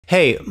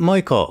Hey,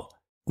 Michael,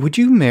 would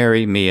you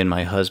marry me and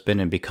my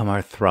husband and become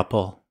our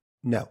throuple?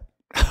 No.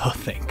 Oh,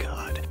 thank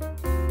God.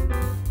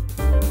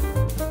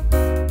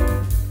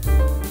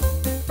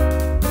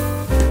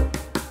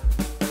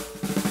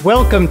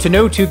 Welcome to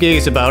No Two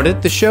Gays About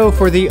It, the show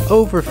for the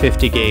over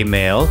 50 gay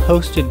male,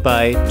 hosted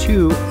by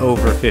two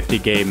over 50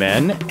 gay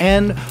men,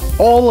 and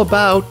all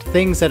about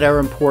things that are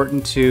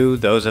important to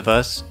those of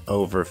us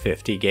over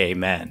 50 gay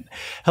men.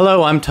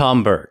 Hello, I'm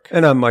Tom Burke.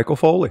 And I'm Michael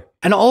Foley.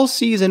 And all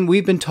season,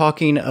 we've been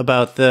talking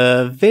about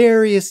the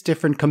various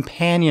different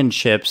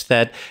companionships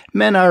that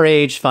men our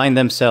age find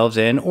themselves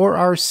in or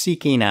are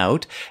seeking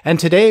out. And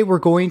today we're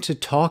going to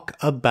talk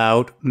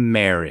about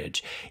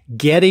marriage.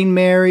 Getting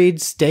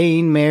married,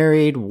 staying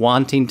married,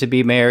 wanting to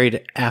be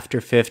married after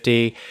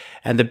 50.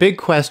 And the big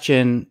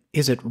question,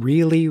 is it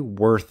really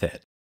worth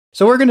it?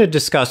 So we're going to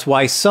discuss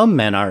why some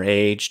men our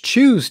age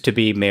choose to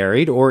be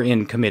married or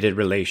in committed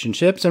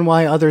relationships and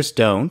why others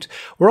don't.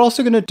 We're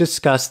also going to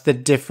discuss the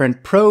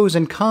different pros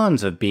and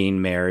cons of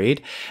being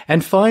married.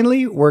 And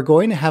finally, we're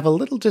going to have a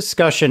little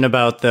discussion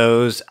about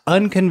those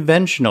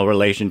unconventional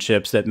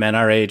relationships that men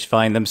our age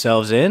find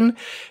themselves in,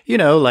 you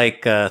know,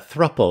 like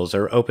thruples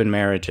or open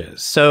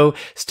marriages. So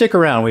stick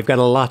around. We've got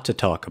a lot to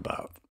talk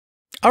about.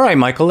 All right,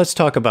 Michael, let's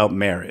talk about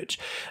marriage.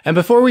 And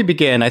before we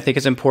begin, I think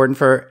it's important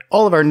for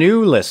all of our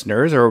new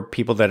listeners or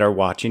people that are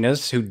watching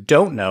us who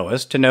don't know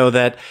us to know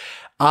that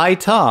I,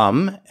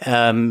 Tom,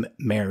 am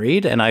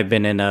married and I've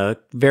been in a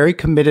very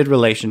committed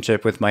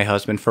relationship with my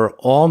husband for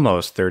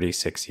almost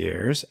 36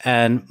 years.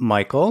 And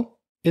Michael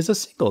is a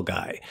single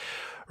guy,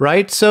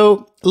 right?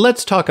 So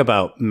let's talk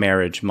about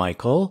marriage,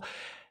 Michael.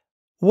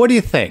 What do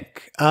you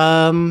think?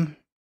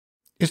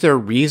 Is there a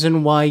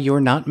reason why you're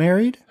not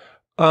married?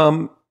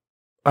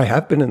 I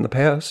have been in the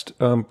past,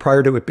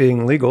 prior to it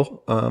being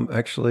legal.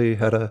 Actually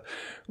had a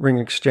ring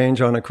exchange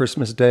on a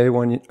Christmas day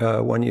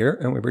one year,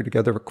 and we were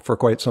together for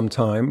quite some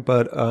time.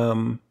 But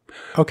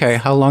okay,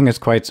 how long is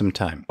quite some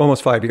time?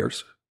 Almost 5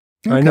 years.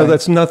 Okay. I know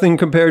that's nothing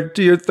compared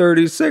to your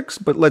 36,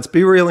 but let's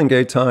be real, in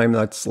gay time,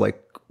 that's like,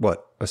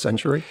 what, a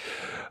century?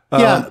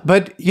 Yeah,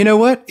 but you know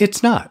what?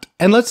 It's not.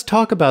 And let's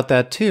talk about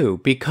that too,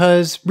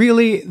 because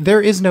really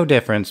there is no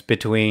difference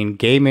between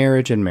gay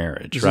marriage and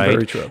marriage, This right? is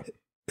very true.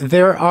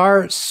 There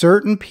are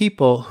certain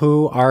people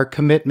who are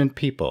commitment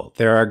people.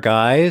 There are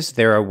guys,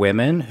 there are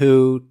women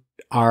who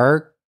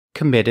are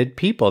committed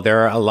people.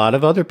 There are a lot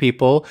of other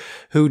people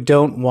who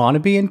don't want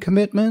to be in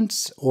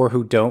commitments or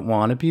who don't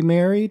want to be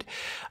married.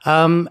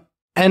 And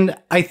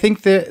I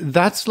think that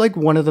that's like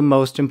one of the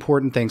most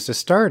important things to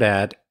start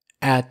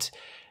at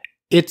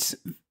it's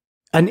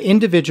an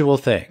individual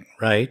thing,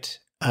 right?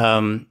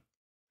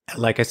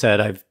 Like I said,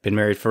 I've been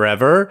married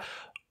forever.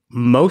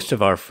 Most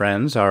of our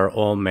friends are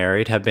all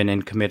married, have been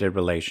in committed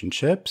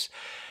relationships.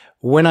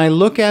 When I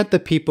look at the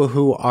people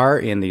who are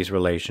in these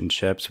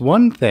relationships,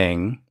 one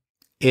thing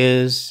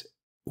is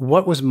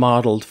what was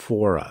modeled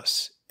for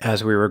us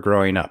as we were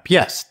growing up.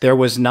 Yes, there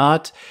was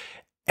not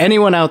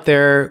anyone out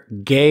there,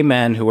 gay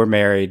men who were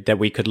married, that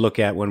we could look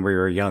at when we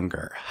were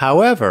younger.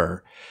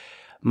 However,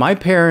 my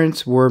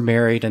parents were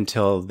married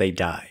until they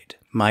died.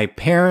 My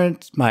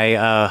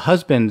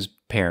husband's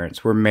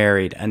parents were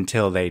married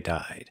until they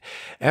died.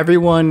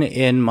 Everyone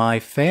in my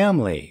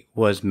family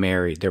was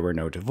married. There were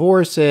no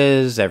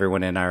divorces.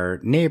 Everyone in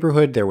our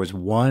neighborhood, there was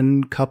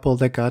one couple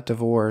that got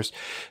divorced.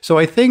 So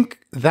I think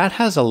that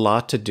has a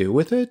lot to do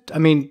with it. I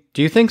mean,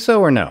 do you think so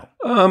or no?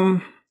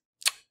 I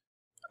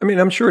mean,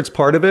 I'm sure it's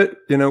part of it.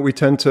 You know, we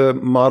tend to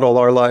model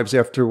our lives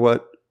after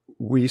what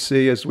we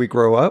see as we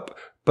grow up.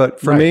 But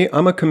for me,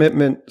 I'm a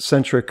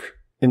commitment-centric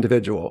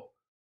individual.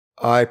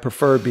 I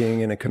prefer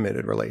being in a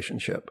committed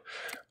relationship.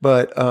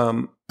 But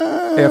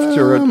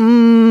after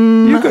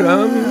you can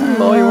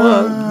all you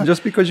want.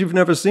 Just because you've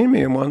never seen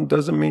me in one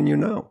doesn't mean you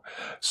know.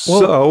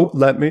 So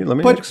let me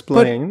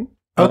explain.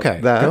 Okay,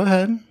 that. Go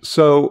ahead.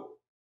 So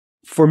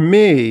for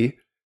me,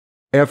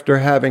 after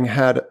having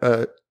had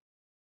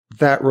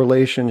that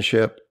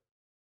relationship,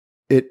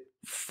 it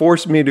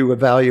forced me to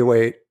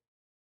evaluate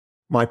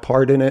my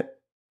part in it,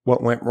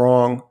 what went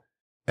wrong,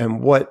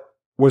 and what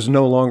was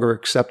no longer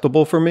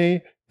acceptable for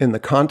me in the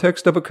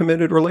context of a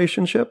committed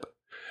relationship.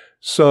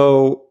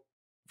 So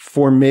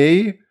for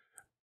me,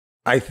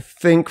 I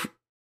think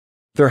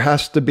there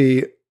has to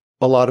be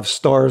a lot of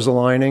stars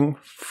aligning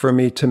for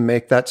me to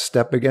make that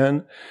step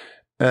again.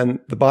 And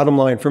the bottom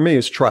line for me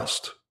is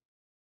trust.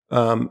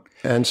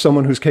 And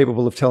someone who's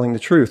capable of telling the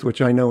truth,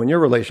 which I know in your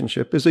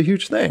relationship is a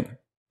huge thing,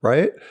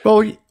 right?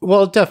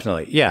 Well,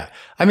 definitely. Yeah.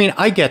 I mean,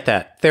 I get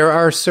that. There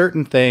are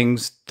certain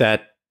things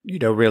that, you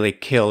know, really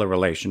kill a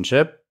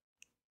relationship.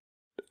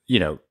 You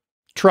know,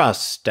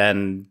 trust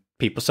and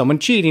someone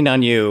cheating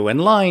on you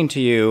and lying to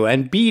you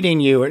and beating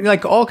you,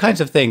 like all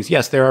kinds of things.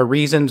 Yes, there are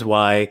reasons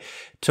why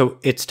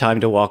it's time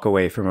to walk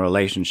away from a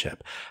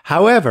relationship.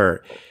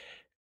 However,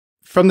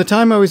 from the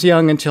time I was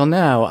young until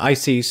now, I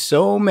see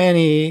so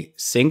many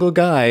single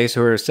guys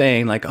who are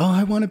saying like, oh,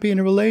 I want to be in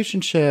a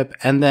relationship,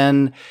 and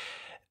then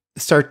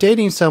start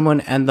dating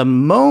someone. And the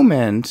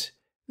moment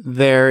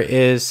there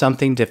is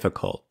something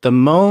difficult, the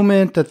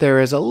moment that there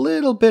is a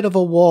little bit of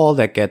a wall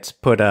that gets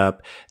put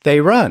up, they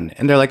run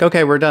and they're like,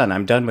 okay, we're done.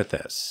 I'm done with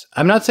this.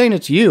 I'm not saying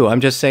it's you. I'm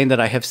just saying that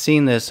I have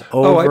seen this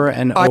over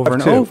and over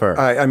and over.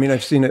 I mean,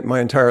 I've seen it my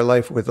entire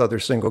life with other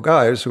single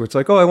guys who it's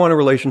like, oh, I want a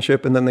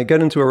relationship. And then they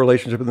get into a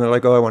relationship and they're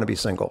like, oh, I want to be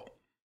single.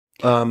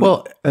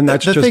 Well, and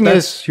that's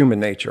human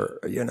nature.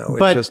 You know,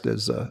 it just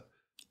is.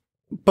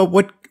 But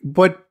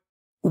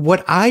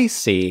what I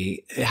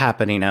see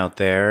happening out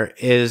there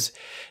is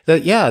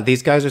that, yeah,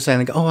 these guys are saying,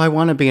 like, oh, I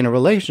want to be in a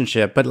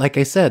relationship. But like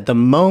I said, the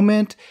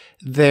moment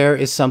there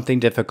is something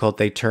difficult,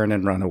 they turn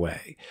and run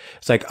away.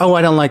 It's like, oh,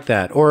 I don't like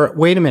that. Or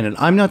wait a minute,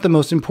 I'm not the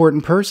most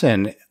important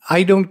person.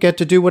 I don't get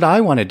to do what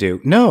I want to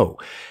do. No,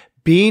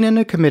 being in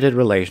a committed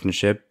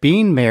relationship,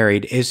 being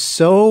married is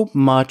so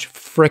much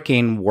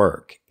freaking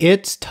work.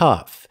 It's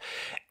tough.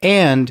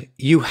 And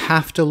you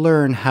have to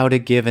learn how to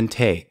give and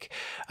take.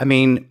 I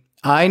mean,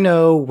 I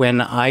know when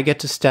I get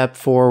to step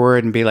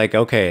forward and be like,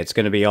 okay, it's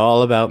going to be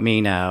all about me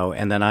now.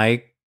 And then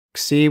I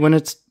see when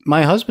it's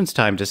my husband's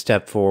time to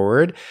step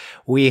forward,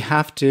 we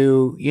have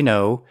to, you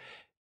know,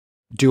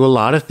 do a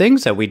lot of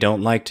things that we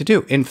don't like to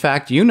do. In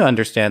fact, you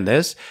understand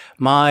this.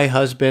 My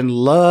husband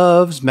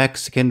loves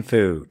Mexican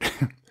food.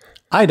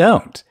 I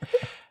don't.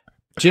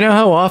 Do you know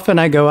how often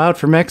I go out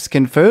for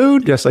Mexican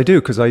food? Yes, I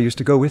do, because I used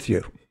to go with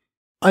you.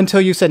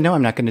 Until you said, no,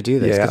 I'm not going to do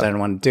this because I don't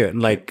want to do it.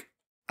 And like,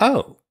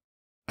 oh,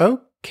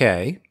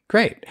 okay,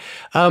 great.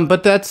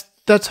 But that's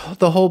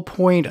the whole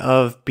point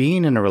of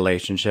being in a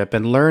relationship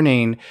and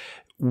learning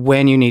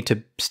when you need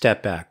to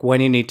step back, when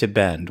you need to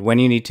bend, when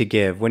you need to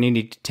give, when you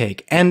need to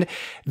take. And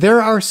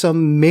there are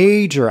some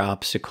major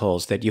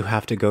obstacles that you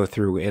have to go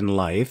through in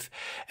life.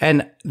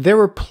 And there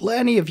were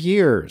plenty of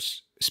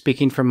years,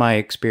 speaking from my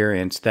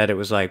experience, that it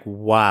was like,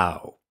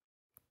 wow,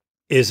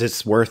 is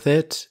it worth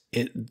it?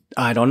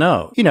 I don't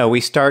know. You know,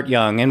 we start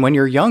young, and when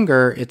you're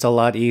younger, it's a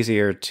lot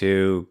easier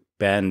to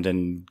bend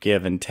and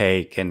give and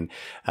take, and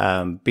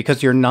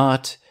because you're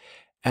not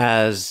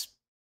as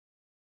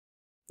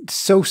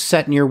so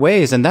set in your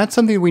ways. And that's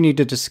something we need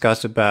to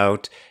discuss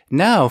about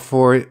now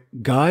for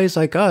guys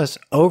like us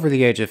over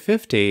the age of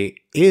 50.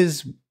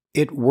 Is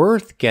it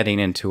worth getting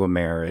into a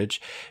marriage?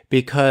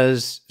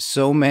 Because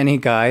so many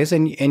guys,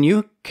 and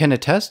you can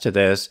attest to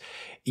this,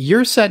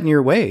 you're set in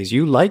your ways.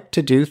 You like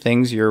to do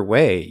things your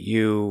way.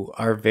 You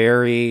are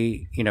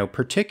very, you know,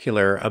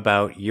 particular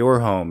about your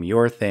home,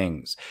 your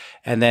things.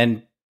 And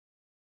then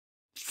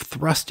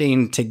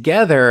thrusting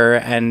together,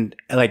 and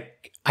like,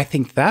 I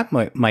think that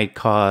might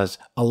cause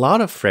a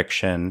lot of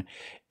friction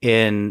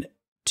in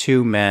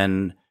two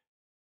men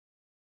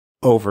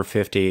over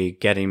 50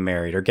 getting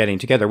married or getting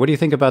together. What do you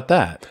think about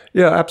that?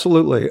 Yeah,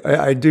 absolutely.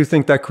 I do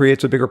think that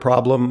creates a bigger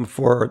problem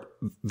for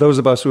those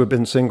of us who have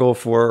been single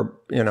for,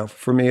 you know,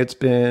 for me, it's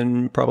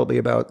been probably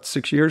about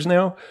 6 years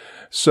now.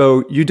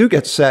 So you do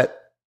get set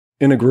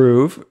in a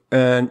groove,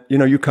 and, you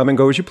know, you come and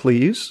go as you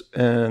please,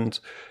 and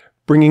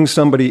bringing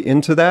somebody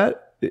into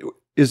that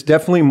is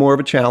definitely more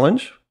of a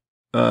challenge.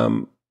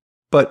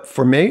 But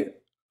for me,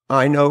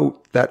 I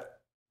know that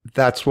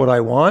that's what I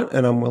want,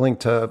 and I'm willing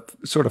to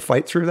sort of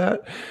fight through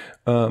that,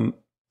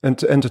 and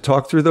to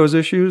talk through those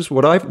issues.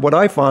 What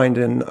I find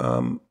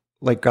in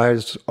like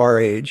guys our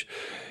age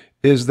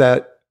is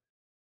that,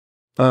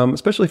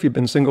 especially if you've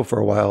been single for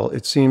a while,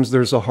 it seems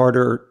there's a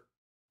harder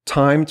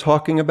time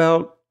talking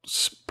about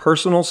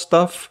personal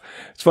stuff.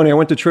 It's funny. I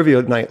went to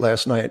trivia night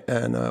last night,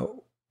 and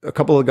a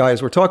couple of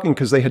guys were talking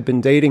because they had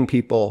been dating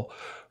people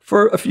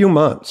for a few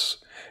months.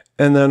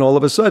 And then all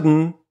of a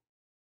sudden,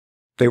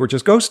 they were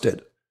just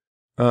ghosted.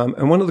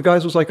 And one of the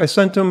guys was like, I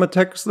sent him a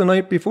text the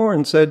night before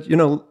and said, you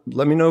know,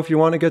 let me know if you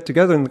want to get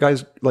together. And the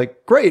guy's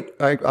like, great,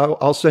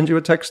 I'll send you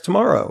a text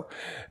tomorrow.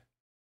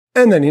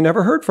 And then he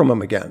never heard from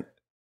him again.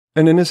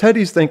 And in his head,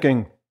 he's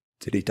thinking,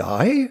 did he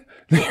die?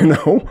 You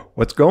know,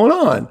 what's going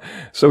on?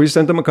 So he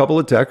sent him a couple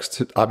of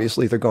texts.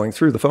 Obviously, they're going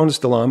through. The phone is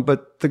still on,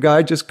 but the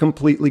guy just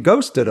completely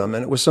ghosted him.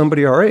 And it was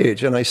somebody our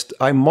age. And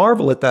I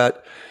marvel at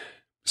that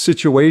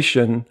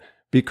situation,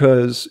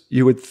 because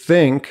you would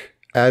think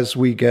as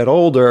we get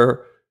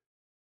older,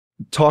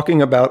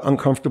 talking about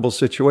uncomfortable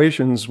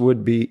situations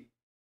would be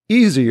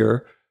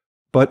easier.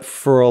 But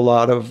for a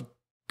lot of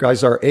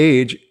guys our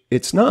age,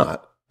 it's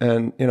not.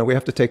 And, you know, we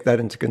have to take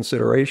that into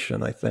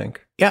consideration, I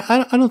think. Yeah,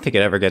 I don't think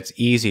it ever gets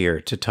easier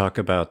to talk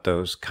about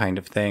those kind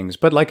of things.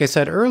 But like I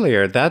said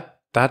earlier,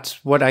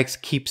 that's what I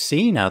keep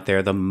seeing out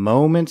there. The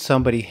moment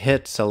somebody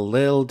hits a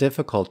little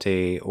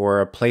difficulty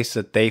or a place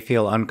that they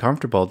feel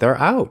uncomfortable,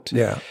 they're out.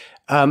 Yeah.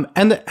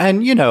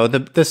 And you know,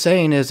 the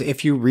saying is,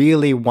 if you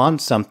really want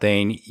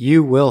something,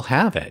 you will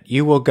have it.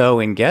 You will go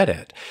and get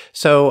it.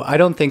 So I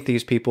don't think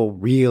these people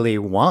really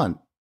want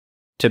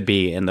to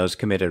be in those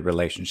committed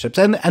relationships.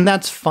 And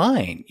that's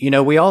fine. You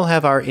know, we all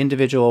have our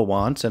individual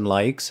wants and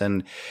likes,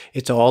 and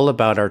it's all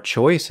about our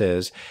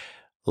choices.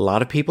 A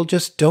lot of people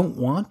just don't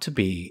want to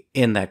be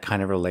in that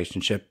kind of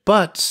relationship,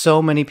 but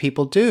so many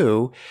people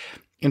do.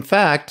 In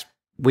fact,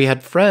 we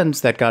had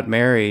friends that got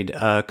married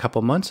a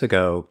couple months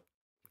ago,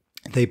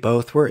 They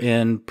both were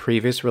in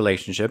previous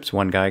relationships.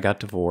 One guy got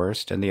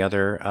divorced and the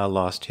other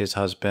lost his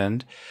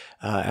husband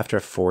after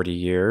 40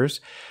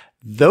 years.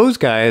 Those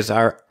guys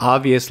are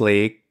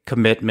obviously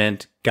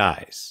commitment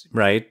guys,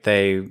 right?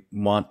 They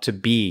want to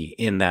be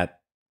in that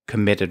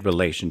committed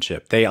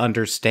relationship. They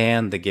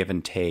understand the give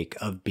and take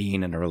of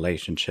being in a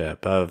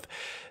relationship, of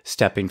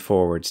stepping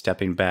forward,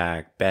 stepping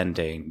back,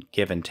 bending,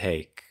 give and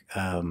take.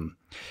 And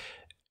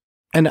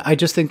I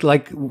just think,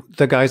 like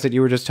the guys that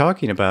you were just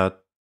talking about,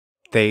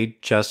 they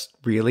just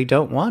really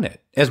don't want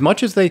it. As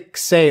much as they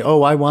say,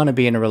 oh, I want to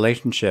be in a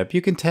relationship,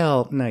 you can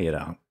tell, no, you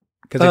don't.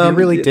 Because if you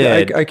really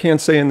did... I can't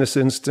say in this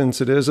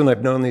instance it is, and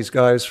I've known these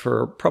guys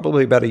for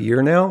probably about a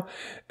year now.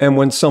 And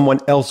when someone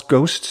else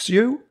ghosts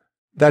you,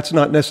 that's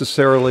not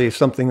necessarily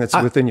something that's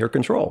within your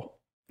control.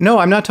 No,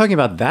 I'm not talking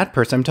about that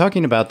person. I'm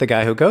talking about the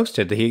guy who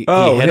ghosted. He hit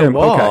a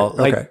wall.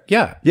 Okay.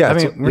 Yeah. Yeah. I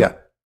mean,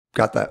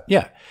 got that.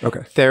 Yeah.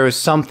 Okay. There was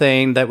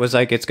something that was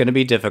like, it's going to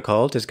be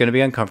difficult. It's going to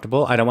be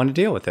uncomfortable. I don't want to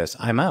deal with this.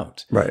 I'm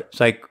out. Right.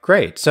 It's like,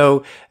 great.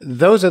 So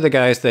those are the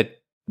guys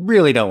that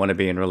really don't want to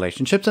be in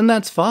relationships, and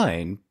that's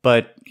fine.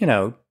 But,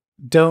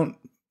 don't,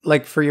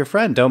 like for your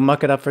friend, don't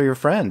muck it up for your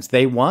friends.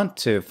 They want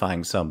to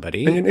find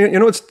somebody. And you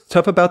know what's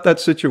tough about that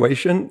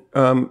situation?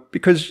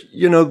 Because,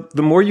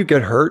 the more you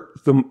get hurt,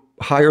 the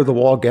higher the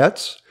wall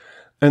gets.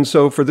 And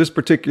so for this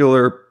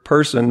particular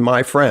person,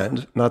 my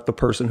friend, not the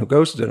person who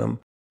ghosted him,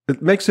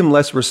 it makes him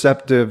less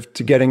receptive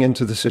to getting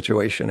into the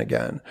situation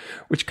again,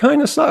 which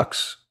kind of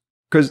sucks.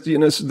 Because,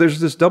 there's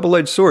this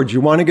double-edged sword.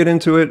 You want to get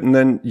into it, and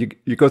then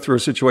you go through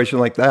a situation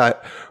like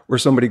that where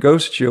somebody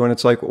ghosts you, and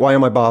it's like, why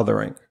am I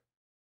bothering?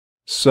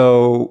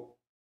 So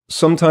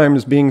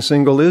sometimes being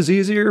single is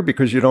easier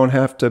because you don't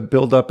have to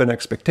build up an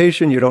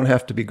expectation. You don't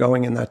have to be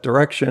going in that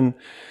direction,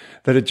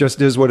 that it just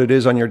is what it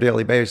is on your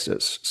daily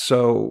basis.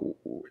 So,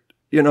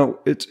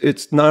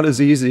 it's not as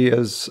easy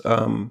as,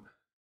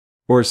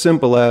 or as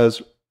simple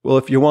as, well,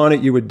 if you want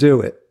it, you would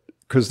do it.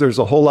 Because there's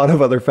a whole lot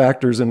of other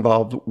factors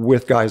involved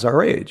with guys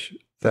our age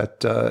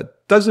that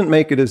doesn't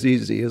make it as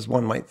easy as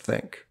one might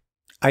think.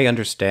 I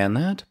understand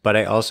that, but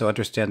I also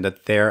understand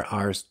that there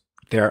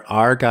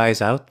are guys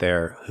out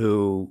there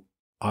who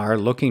are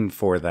looking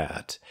for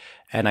that.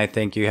 And I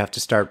think you have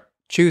to start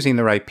choosing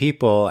the right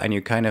people, and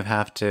you kind of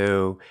have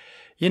to,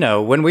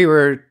 when we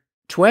were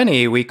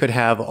 20, we could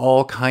have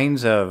all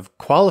kinds of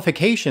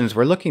qualifications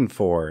we're looking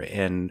for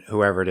in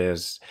whoever it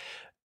is.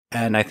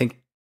 And I think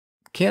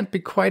can't be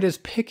quite as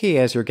picky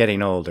as you're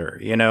getting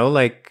older,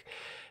 like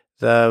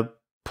the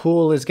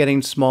pool is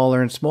getting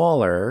smaller and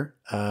smaller.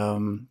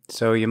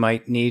 So you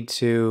might need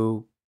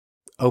to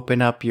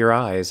open up your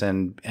eyes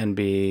and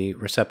be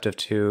receptive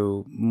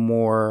to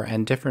more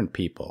and different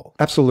people.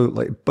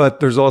 Absolutely. But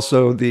there's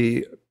also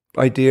the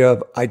idea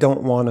of, I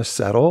don't want to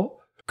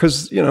settle,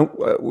 because,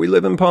 we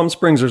live in Palm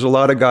Springs. There's a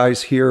lot of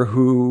guys here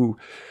who,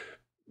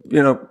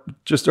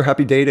 just are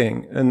happy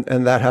dating,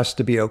 and that has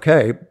to be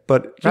okay.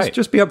 But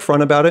just be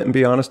upfront about it and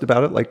be honest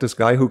about it. Like this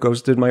guy who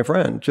ghosted my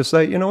friend, just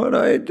say, you know what,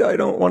 I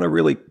don't want to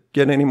really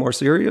get any more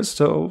serious.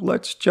 So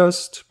let's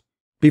just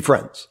be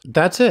friends.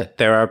 That's it.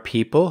 There are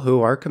people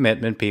who are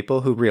commitment people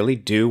who really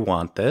do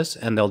want this,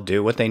 and they'll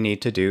do what they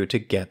need to do to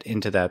get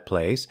into that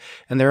place.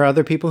 And there are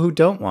other people who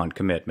don't want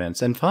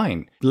commitments, and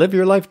fine. Live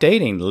your life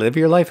dating, live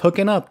your life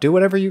hooking up, do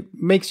whatever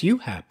makes you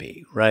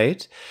happy,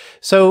 right?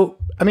 So,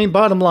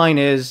 bottom line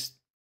is,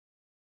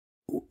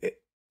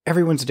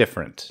 everyone's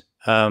different,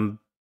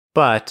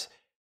 but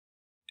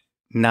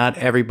not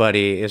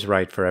everybody is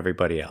right for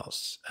everybody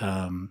else.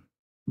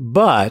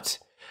 But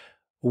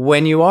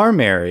when you are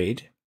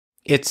married,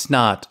 it's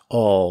not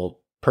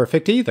all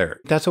perfect either.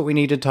 That's what we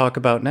need to talk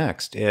about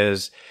next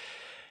is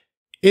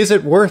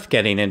it worth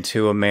getting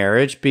into a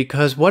marriage?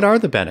 Because what are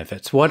the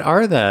benefits? What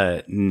are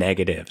the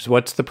negatives?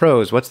 What's the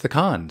pros? What's the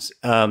cons?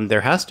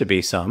 There has to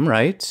be some,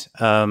 right?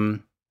 Oh,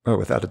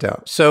 without a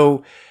doubt.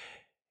 So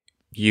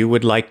you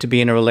would like to be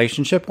in a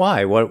relationship.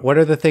 Why? What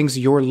are the things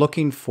you're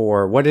looking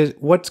for?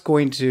 What's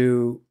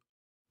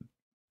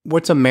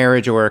a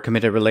marriage or a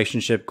committed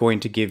relationship going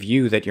to give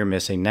you that you're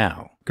missing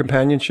now?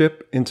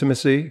 Companionship,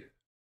 intimacy,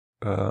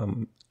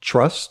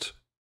 trust,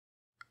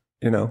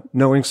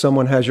 knowing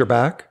someone has your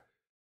back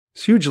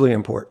is hugely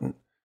important.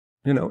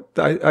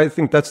 I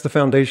think that's the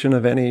foundation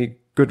of any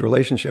good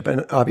relationship.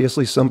 And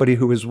obviously somebody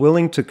who is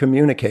willing to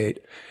communicate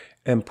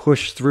and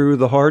push through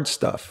the hard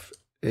stuff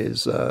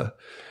is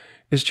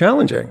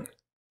challenging.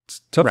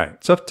 It's tough,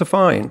 right. Tough to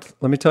find.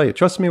 Let me tell you,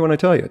 trust me when I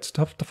tell you, it's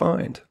tough to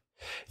find.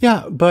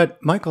 Yeah,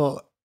 but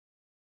Michael,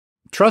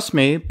 trust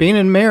me,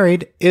 being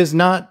married is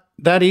not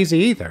that easy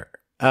either.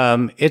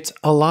 It's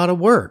a lot of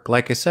work,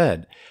 like I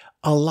said,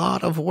 a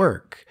lot of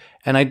work.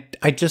 And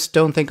I just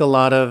don't think a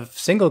lot of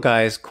single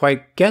guys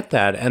quite get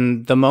that.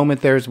 And the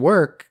moment there's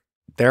work,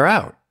 they're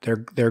out.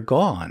 They're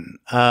gone.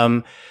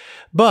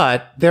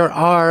 But there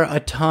are a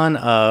ton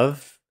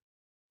of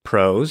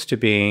pros to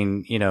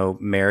being,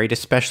 married,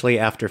 especially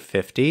after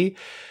 50.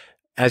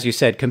 As you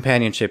said,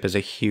 companionship is a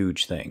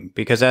huge thing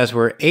because as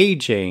we're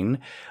aging,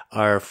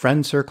 our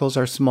friend circles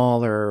are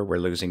smaller. We're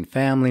losing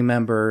family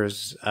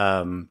members.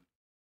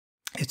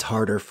 it's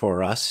harder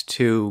for us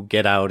to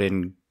get out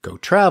and go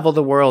travel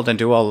the world and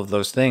do all of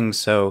those things.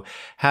 So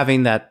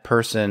having that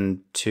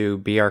person to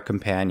be our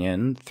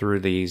companion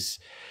through these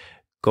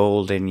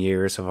golden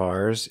years of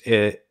ours,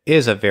 it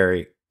is a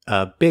very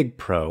big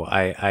pro,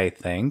 I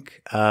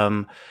think.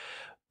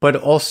 But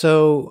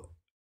also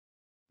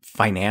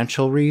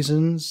financial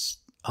reasons,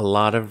 a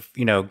lot of,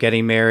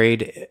 getting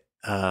married,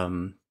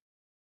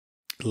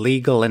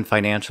 legal and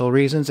financial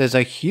reasons is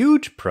a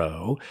huge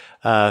pro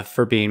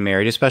for being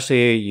married,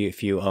 especially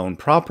if you own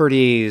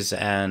properties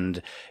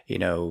and,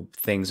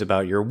 things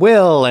about your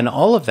will and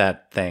all of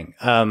that thing.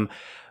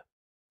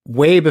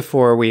 Way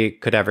before we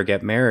could ever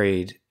get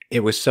married,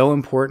 it was so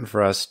important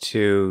for us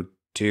to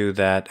do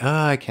that.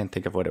 I can't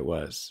think of what it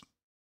was.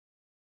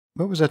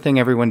 What was the thing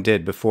everyone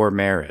did before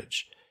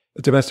marriage?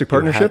 A domestic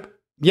partnership?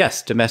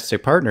 Yes,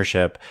 domestic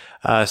partnership,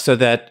 so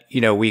that,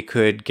 we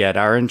could get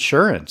our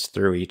insurance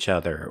through each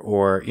other,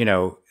 or,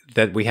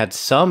 that we had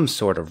some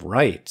sort of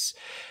rights.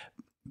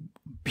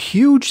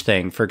 Huge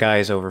thing for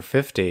guys over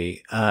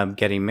 50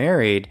 getting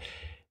married,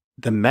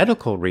 the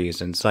medical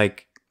reasons.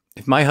 Like,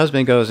 if my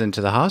husband goes into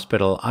the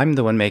hospital, I'm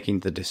the one making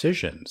the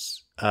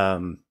decisions.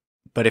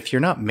 But if you're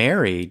not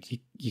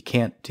married, you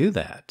can't do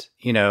that,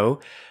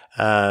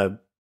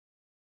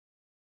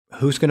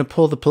 who's going to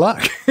pull the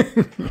plug?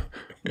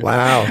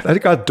 Wow,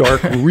 that got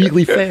dark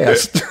really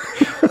fast.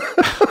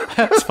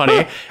 That's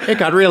funny. It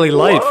got really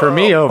light for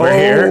me over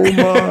here.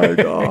 Oh my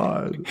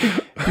God.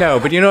 No,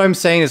 but what I'm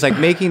saying is, like,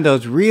 making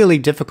those really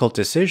difficult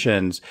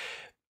decisions.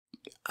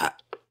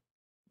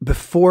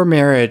 Before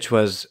marriage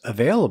was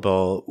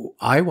available,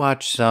 I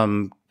watched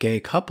some gay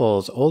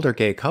couples, older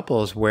gay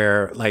couples,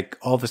 where, like,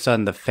 all of a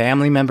sudden the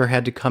family member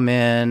had to come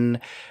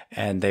in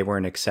and they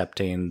weren't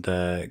accepting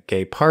the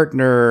gay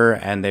partner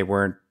and they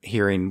weren't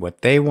hearing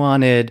what they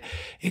wanted.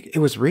 It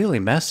was really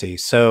messy.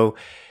 So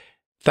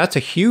that's a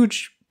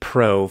huge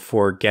pro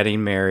for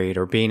getting married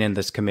or being in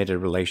this committed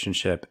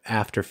relationship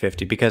after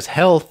 50, because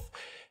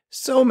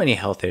so many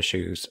health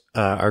issues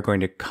are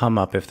going to come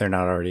up if they're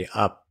not already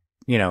up,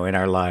 in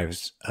our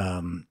lives.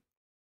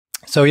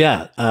 So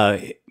yeah,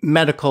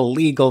 medical,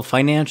 legal,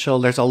 financial,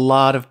 there's a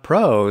lot of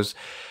pros.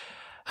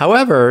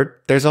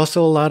 However, there's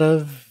also a lot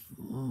of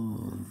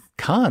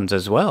cons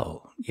as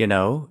well,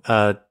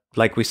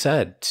 like we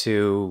said,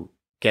 to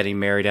getting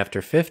married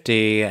after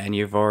 50 and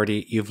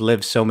you've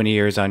lived so many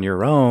years on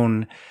your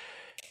own,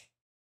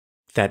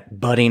 that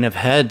butting of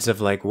heads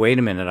of like, wait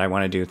a minute, I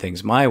want to do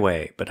things my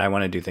way, but I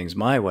want to do things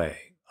my way.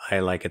 I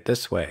like it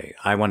this way.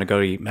 I want to go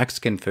to eat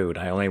Mexican food.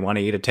 I only want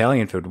to eat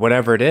Italian food,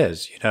 whatever it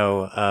is,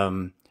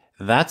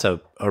 that's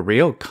a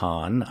real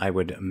con, I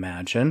would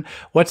imagine.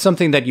 What's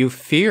something that you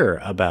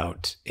fear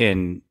about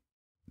in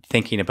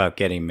thinking about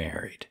getting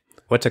married?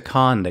 What's a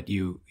con that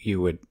you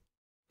would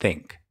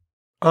think?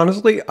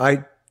 Honestly,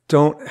 I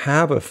don't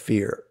have a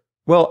fear.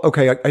 Well,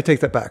 okay, I take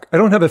that back. I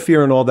don't have a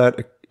fear in all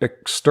that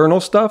external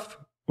stuff.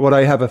 What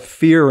I have a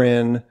fear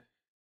in,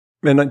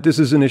 and this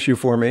is an issue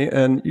for me,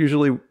 and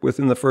usually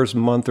within the first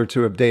month or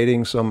two of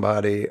dating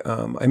somebody,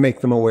 I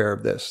make them aware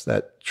of this,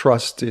 that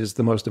trust is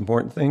the most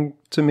important thing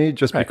to me,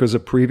 just because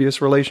of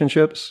previous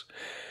relationships.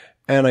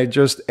 And I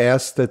just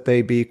ask that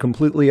they be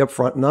completely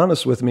upfront and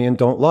honest with me and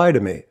don't lie to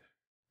me.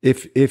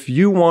 If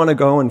you want to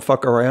go and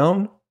fuck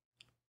around,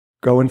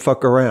 go and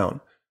fuck around.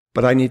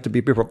 But I need to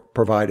be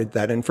provided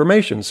that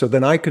information so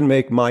then I can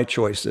make my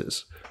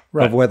choices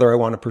of whether I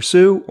want to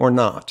pursue or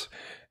not.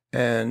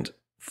 And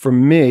for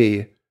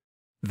me,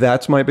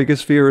 that's my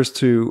biggest fear, is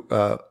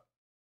to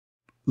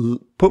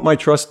put my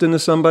trust into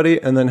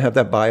somebody and then have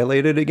that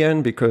violated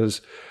again,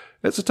 because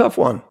it's a tough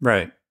one.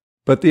 Right.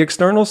 But the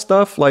external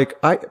stuff, like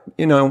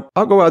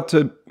I'll go out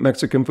to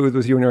Mexican food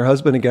with you and your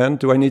husband again.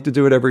 Do I need to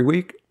do it every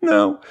week?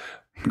 No,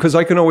 because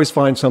I can always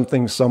find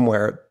something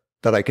somewhere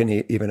that I can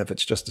eat, even if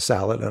it's just a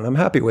salad, and I'm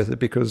happy with it,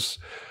 because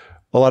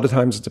a lot of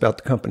times it's about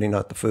the company,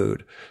 not the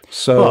food.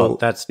 So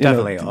that's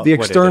definitely the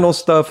external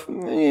stuff.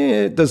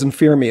 It doesn't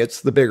fear me.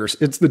 It's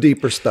the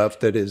deeper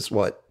stuff that is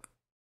what.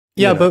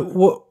 Yeah, but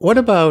what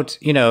about,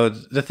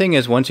 the thing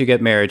is, once you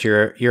get married,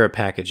 you're a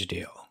package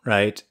deal,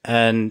 right?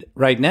 And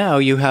right now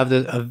you have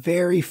a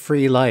very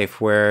free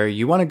life where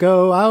you want to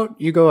go out,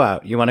 you go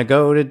out. You want to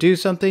go to do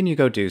something, you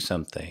go do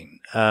something.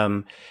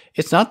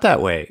 It's not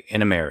that way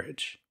in a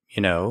marriage,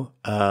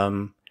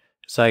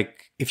 It's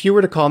like, if you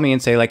were to call me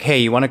and say like, hey,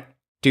 you want to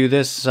do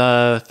this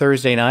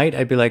Thursday night,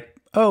 I'd be like,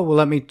 oh, well,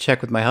 let me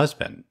check with my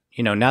husband.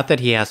 Not that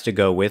he has to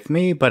go with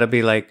me, but I'd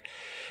be like,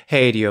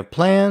 hey, do you have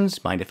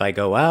plans? Mind if I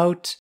go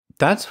out?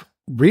 That's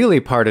really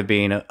part of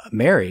being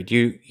married.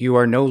 You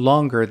are no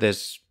longer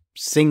this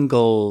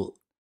single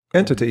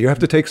entity. You have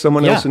to take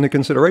someone else into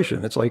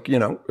consideration. It's like,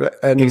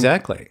 and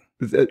exactly.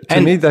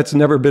 To me, that's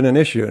never been an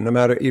issue. No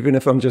matter, even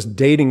if I'm just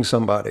dating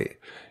somebody,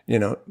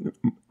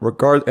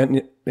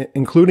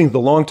 including the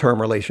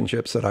long-term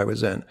relationships that I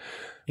was in.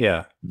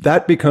 Yeah.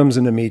 That becomes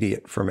an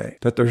immediate for me,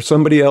 that there's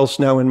somebody else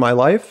now in my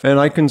life, and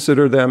I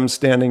consider them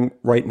standing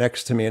right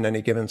next to me in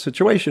any given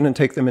situation and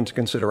take them into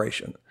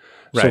consideration.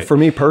 Right. So for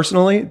me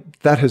personally,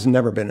 that has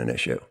never been an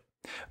issue.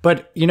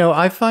 But,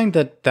 I find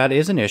that that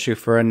is an issue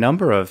for a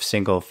number of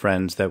single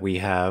friends that we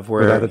have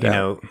where, Without a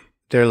doubt.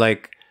 they're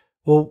like,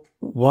 well,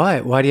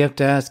 why? Why do you have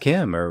to ask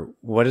him? Or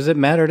what does it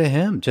matter to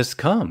him? Just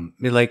come.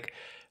 Be like,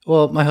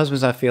 well, my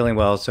husband's not feeling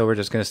well, so we're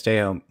just going to stay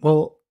home.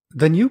 Well,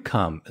 then you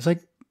come. It's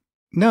like,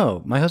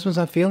 no, my husband's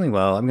not feeling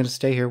well. I'm going to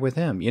stay here with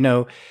him.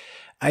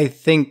 I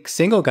think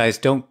single guys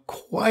don't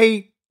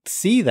quite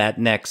see that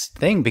next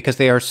thing because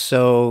they are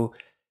so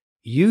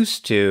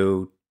used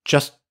to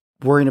just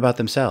worrying about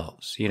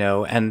themselves,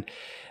 and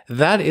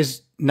that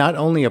is not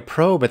only a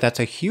pro, but that's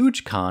a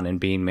huge con in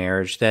being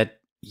married, that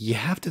you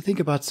have to think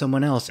about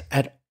someone else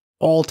at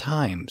all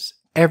times,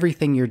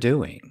 everything you're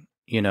doing,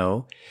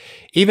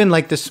 even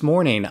like this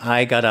morning,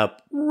 I got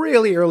up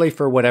really early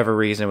for whatever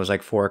reason. It was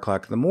like 4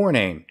 o'clock in the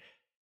morning.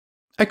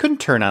 I couldn't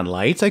turn on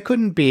lights. I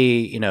couldn't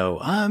be,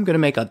 I'm going to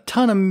make a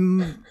ton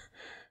of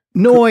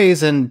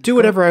noise and do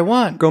whatever I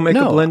want. Go make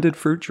a blended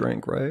fruit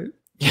drink, right?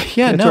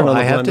 Yeah, no,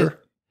 I have to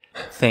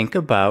think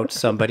about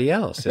somebody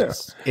else.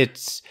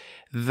 It's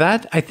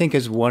that I think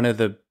is one of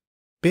the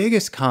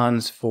biggest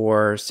cons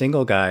for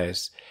single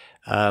guys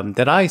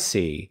that I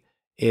see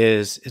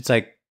is it's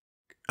like,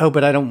 oh,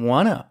 but I don't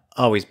want to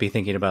always be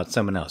thinking about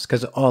someone else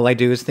because all I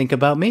do is think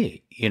about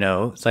me.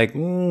 It's like,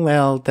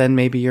 well, then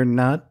maybe you're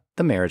not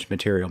the marriage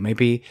material.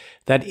 Maybe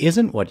that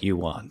isn't what you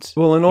want.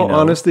 Well, in all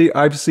honesty,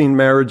 I've seen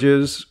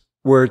marriages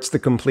where it's the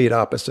complete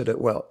opposite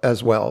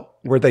as well,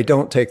 where they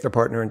don't take their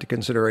partner into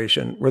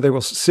consideration, where they will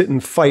sit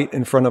and fight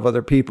in front of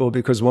other people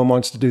because one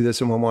wants to do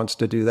this and one wants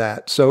to do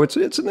that. So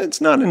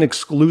it's not an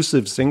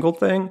exclusive single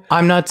thing.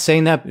 I'm not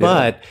saying that,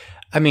 but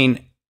I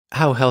mean,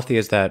 how healthy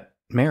is that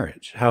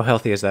marriage? How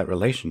healthy is that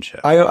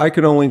relationship? I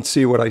can only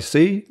see what I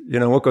see.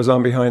 What goes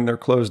on behind their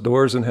closed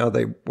doors and how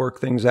they work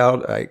things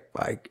out.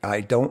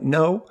 I don't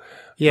know.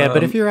 Yeah,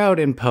 but if you're out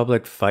in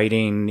public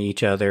fighting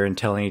each other and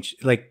telling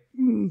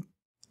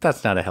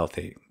that's not a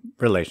healthy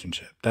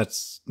relationship.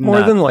 That's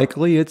more than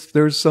likely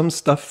there's some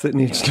stuff that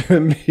needs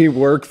to be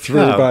worked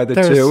through by the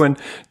two, and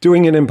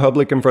doing it in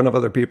public in front of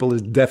other people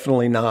is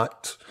definitely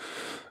not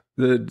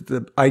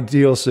the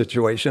ideal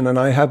situation. And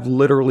I have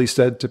literally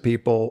said to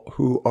people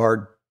who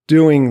are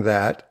doing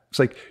that, it's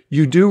like,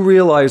 you do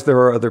realize there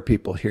are other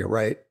people here,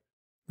 right?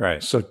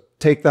 Right. So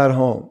take that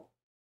home,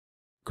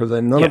 because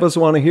then none of us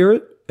want to hear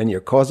it, and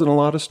you're causing a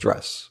lot of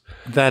stress.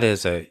 That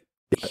is a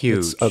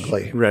huge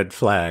ugly red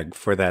flag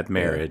for that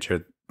marriage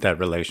or that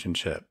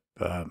relationship,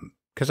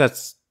 because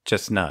that's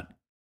just not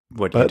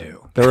what you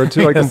do. There are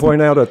two I can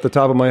point out at the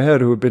top of my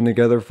head who have been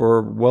together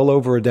for well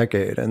over a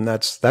decade, and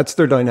that's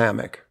their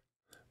dynamic.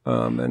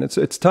 And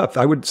it's tough.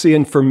 I would see,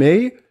 and for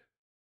me,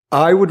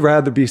 I would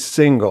rather be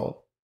single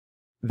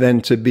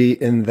than to be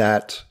in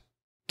that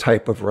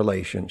type of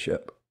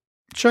relationship.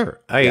 Sure,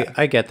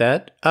 I get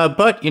that,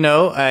 but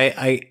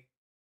I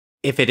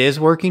if it is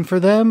working for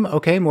them,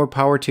 okay, more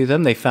power to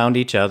them. They found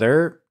each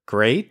other,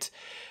 great.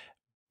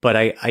 But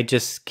I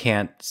just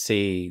can't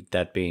see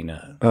that being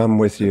I'm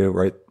with you,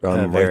 right?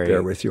 I'm right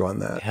there with you on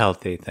that.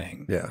 Healthy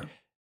thing. Yeah.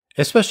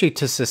 Especially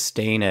to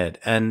sustain it.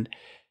 And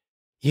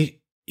you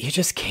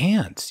just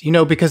can't,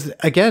 because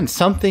again,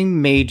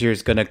 something major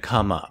is going to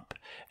come up.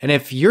 And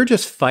if you're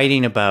just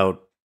fighting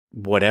about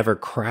whatever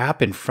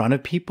crap in front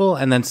of people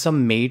and then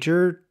some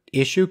major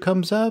issue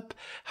comes up,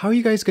 how are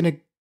you guys going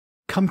to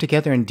come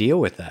together and deal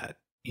with that?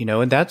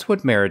 And that's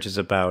what marriage is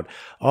about,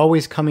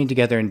 always coming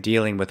together and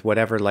dealing with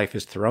whatever life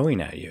is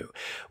throwing at you,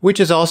 which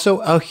is also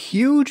a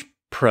huge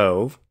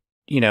pro,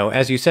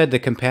 as you said, the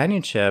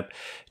companionship,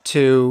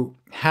 to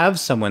have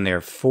someone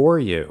there for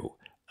you.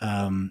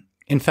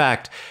 In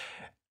fact,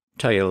 I'll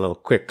tell you a little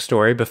quick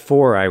story.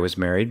 Before I was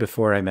married,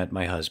 before I met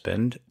my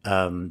husband,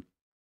 I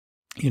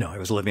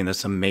was living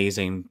this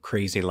amazing,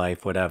 crazy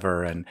life,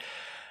 whatever. And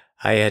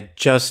I had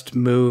just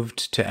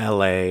moved to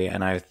LA,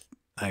 and I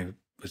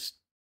was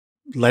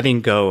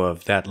letting go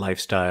of that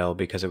lifestyle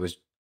because it was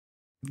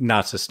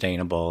not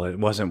sustainable. It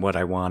wasn't what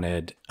I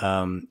wanted.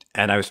 And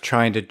I was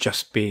trying to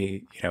just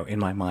be, in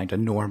my mind, a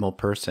normal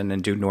person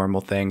and do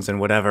normal things and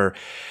whatever.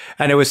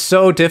 And it was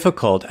so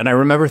difficult. And I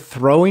remember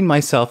throwing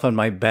myself on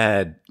my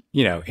bed,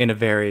 in a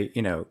very,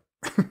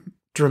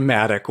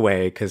 dramatic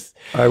way, because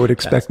I would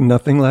expect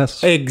nothing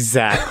less.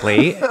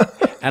 Exactly.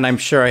 And I'm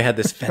sure I had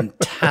this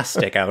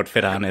fantastic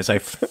outfit on as I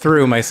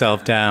threw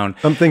myself down.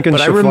 I'm thinking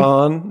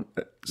chiffon,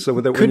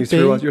 so that when you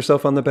threw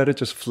yourself on the bed, it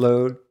just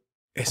flowed.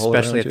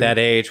 Especially at that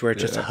age where it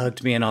just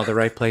hugged me in all the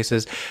right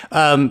places.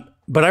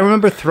 But I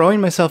remember throwing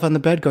myself on the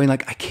bed going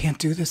like, I can't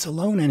do this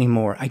alone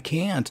anymore. I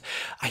can't.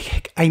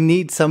 I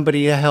need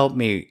somebody to help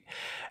me.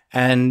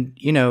 And,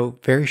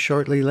 very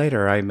shortly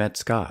later, I met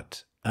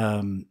Scott,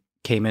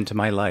 came into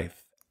my life.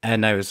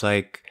 And I was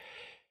like,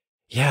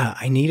 yeah,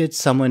 I needed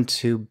someone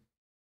to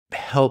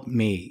help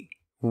me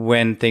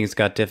when things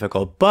got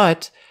difficult,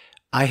 but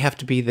I have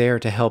to be there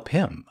to help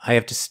him. I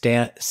have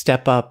to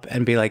step up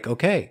and be like,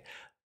 okay,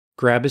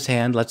 grab his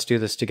hand, let's do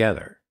this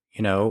together,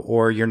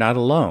 or you're not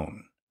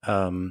alone.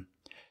 And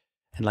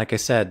like I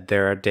said,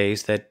 there are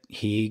days that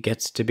he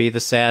gets to be the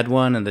sad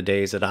one and the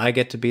days that I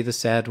get to be the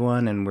sad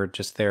one, and we're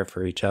just there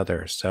for each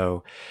other.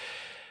 So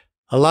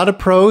A lot of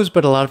pros,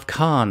 but a lot of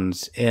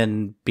cons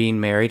in being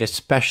married,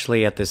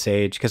 especially at this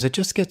age, because it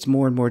just gets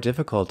more and more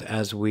difficult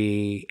as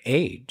we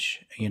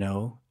age, you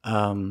know.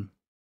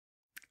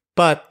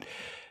 But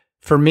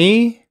for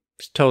me,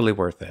 it's totally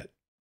worth it.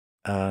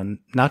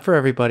 Not for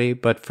everybody,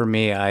 but for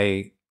me,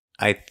 I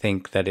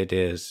think that it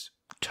is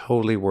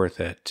totally worth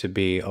it to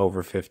be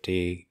over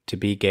 50, to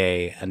be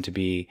gay, and to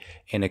be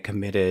in a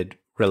committed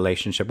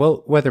relationship.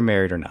 Well, whether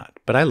married or not.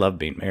 But I love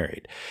being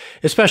married,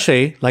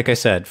 especially, like I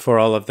said, for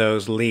all of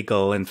those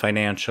legal and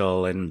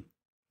financial and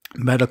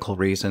medical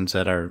reasons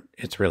that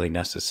it's really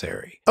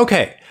necessary.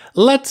 Okay,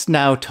 let's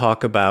now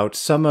talk about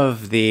some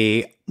of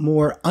the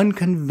more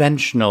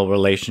unconventional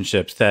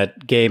relationships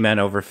that gay men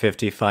over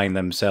 50 find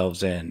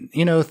themselves in.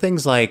 You know,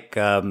 things like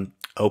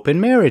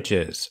open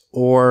marriages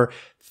or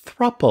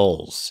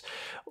thruples,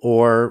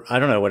 or I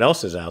don't know what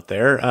else is out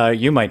there.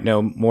 You might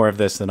know more of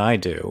this than I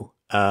do.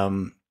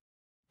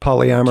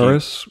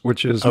 Polyamorous,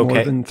 which is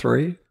more than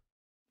 3.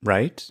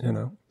 Right? You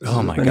know.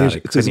 Oh my God, I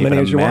couldn't even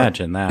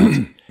imagine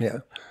that. Yeah.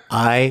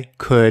 I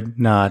could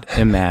not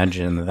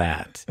imagine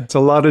that. It's a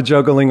lot of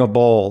juggling of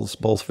balls,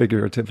 both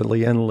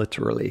figuratively and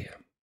literally.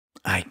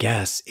 I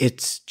guess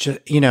it's just,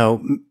 you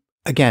know,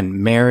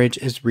 again, marriage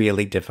is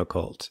really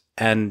difficult,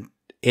 and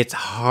it's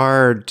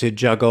hard to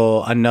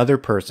juggle another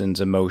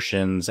person's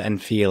emotions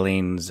and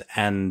feelings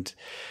and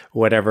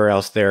whatever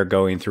else they're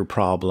going through,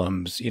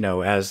 problems, you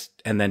know,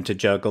 and then to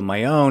juggle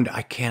my own.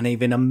 I can't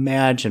even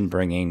imagine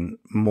bringing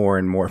more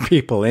and more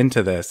people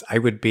into this. I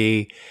would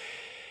be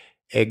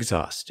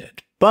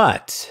exhausted.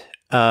 But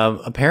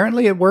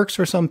apparently it works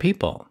for some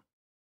people.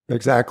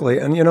 Exactly.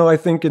 And, you know, I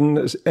think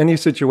in any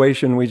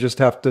situation, we just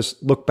have to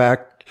look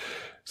back,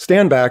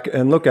 stand back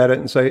and look at it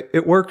and say,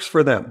 it works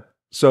for them.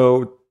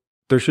 So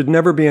there should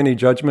never be any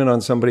judgment on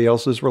somebody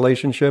else's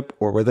relationship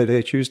or whether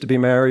they choose to be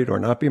married or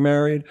not be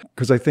married.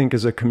 Because I think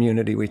as a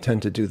community, we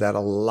tend to do that a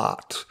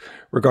lot.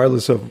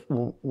 Regardless of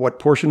what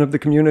portion of the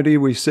community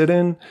we sit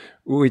in,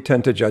 we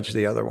tend to judge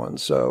the other one.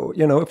 So,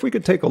 you know, if we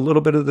could take a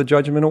little bit of the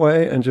judgment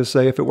away and just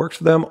say, if it works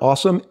for them,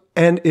 awesome.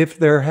 And if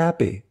they're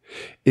happy.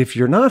 If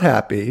you're not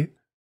happy,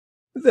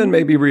 then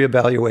maybe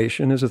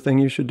reevaluation is a thing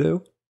you should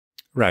do.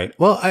 Right.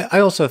 Well, I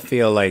also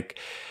feel like,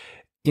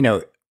 you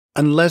know,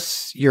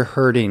 unless you're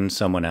hurting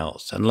someone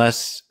else,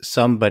 unless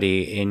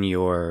somebody in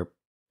your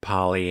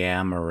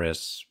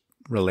polyamorous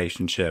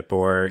relationship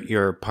or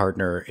your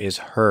partner is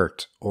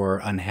hurt or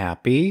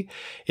unhappy,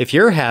 if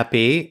you're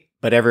happy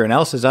but everyone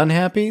else is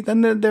unhappy,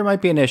 then there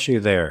might be an issue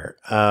there.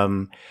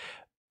 And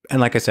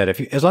like I said,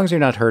 as long as you're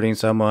not hurting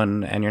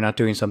someone and you're not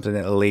doing something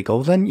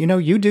illegal, then, you know,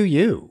 you do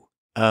you.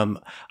 I'm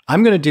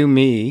going to do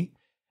me,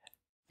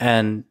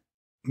 and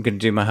I'm going to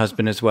do my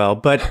husband as well.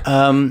 But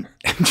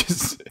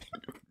just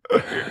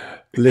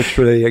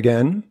literally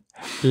again,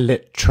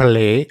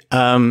 literally.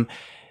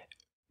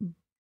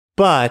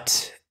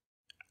 But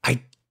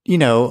you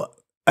know,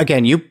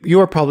 again, you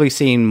are probably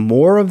seeing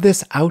more of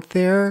this out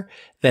there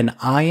than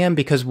I am,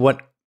 because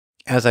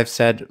as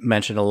I've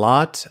mentioned a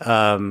lot,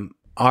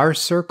 our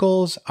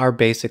circles are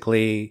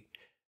basically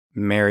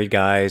married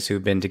guys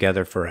who've been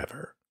together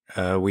forever.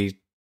 We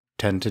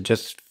tend to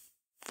just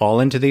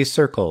fall into these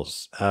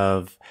circles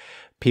of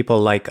people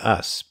like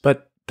us,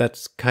 but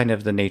that's kind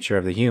of the nature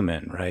of the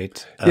human,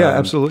 right? Yeah,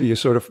 absolutely. You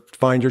sort of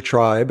find your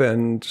tribe,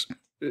 and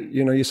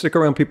you know, you stick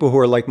around people who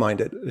are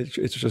like-minded.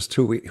 It's just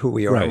who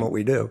we are, right, and what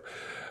we do.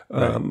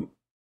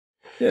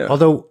 Yeah.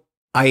 Although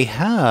I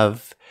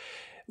have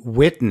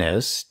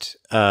witnessed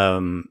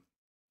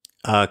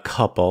a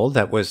couple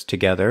that was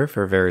together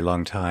for a very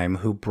long time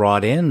who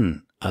brought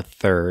in a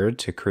third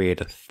to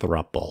create a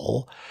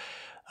throuple.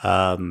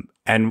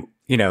 And,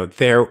 you know,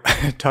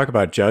 talk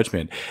about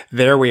judgment.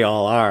 There we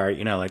all are,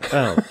 you know, like,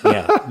 oh,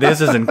 yeah,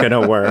 this isn't going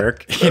to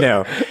work. You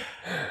know,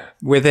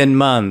 within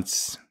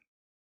months,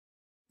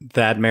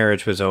 that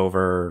marriage was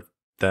over.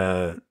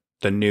 The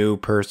new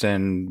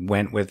person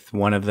went with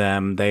one of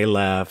them. They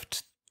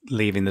left,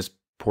 leaving this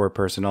poor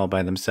person all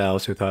by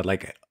themselves, who thought,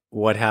 like,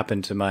 what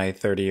happened to my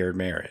 30-year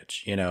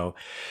marriage? You know,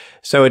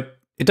 so it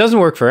doesn't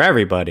work for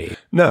everybody.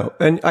 No.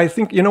 And I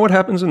think, you know what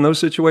happens in those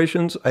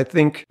situations? I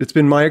think it's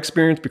been my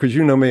experience, because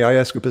you know me, I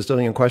ask a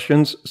bazillion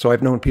questions. So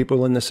I've known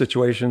people in the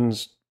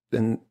situations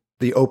in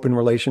the open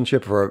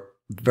relationship for a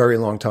very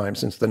long time,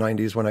 since the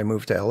 90s when I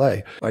moved to LA.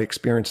 I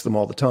experience them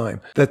all the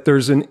time. That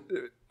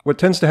what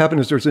tends to happen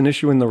is there's an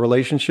issue in the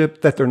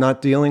relationship that they're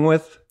not dealing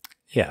with.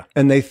 Yeah.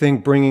 And they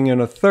think bringing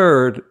in a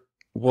third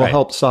will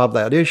help solve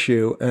that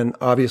issue. And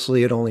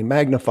obviously it only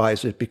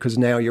magnifies it, because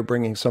now you're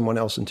bringing someone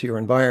else into your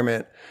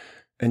environment,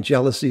 and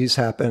jealousies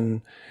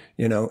happen,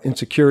 you know,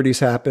 insecurities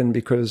happen,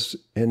 because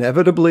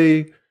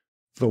inevitably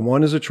the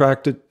one is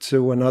attracted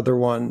to another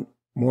one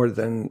more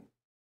than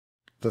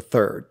the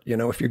third. You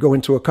know, if you go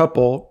into a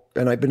couple,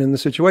 and I've been in the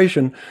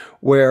situation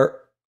where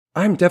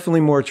I'm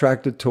definitely more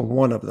attracted to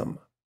one of them,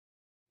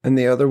 and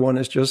the other one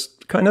is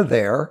just kind of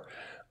there.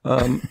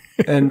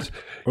 And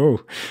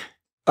oh,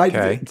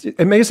 Okay.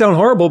 It may sound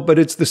horrible, but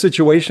it's the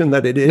situation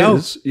that it is,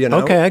 No. you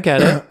know? Okay, I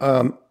get it.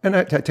 And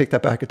I take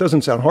that back. It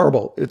doesn't sound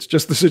horrible. It's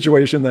just the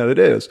situation that it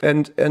is.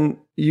 And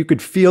you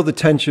could feel the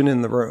tension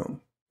in the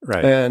room.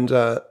 Right. And,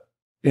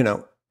 you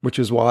know, which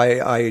is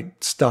why I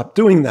stopped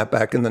doing that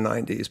back in the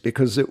 90s,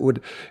 because it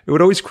would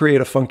always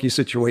create a funky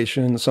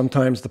situation.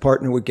 Sometimes the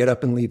partner would get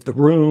up and leave the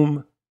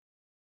room.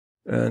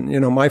 And, you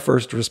know, my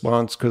first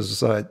response, because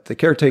the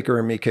caretaker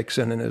in me kicks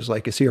in and is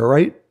like, is he all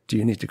right? Do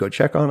you need to go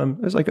check on him?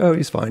 It's like, oh,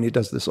 he's fine. He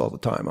does this all the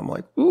time. I'm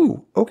like,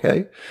 ooh,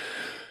 okay.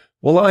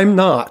 Well, I'm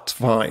not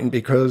fine,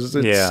 because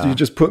you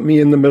just put me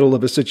in the middle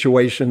of a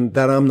situation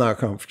that I'm not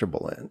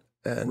comfortable in.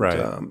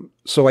 And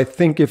so I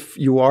think if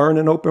you are in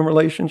an open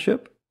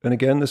relationship, and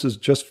again, this is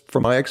just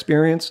from my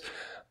experience,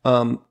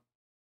 and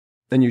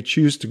you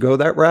choose to go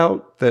that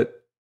route, that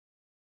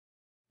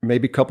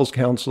maybe couples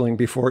counseling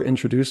before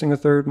introducing a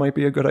third might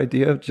be a good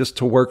idea, just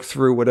to work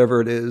through whatever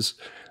it is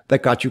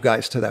that got you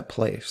guys to that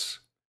place.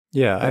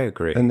 Yeah, I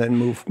agree. And then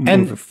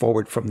move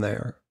forward from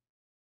there.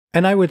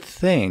 And I would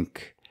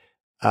think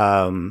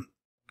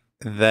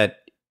that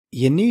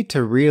you need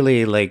to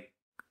really like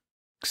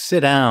sit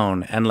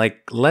down and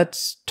like,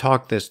 let's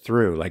talk this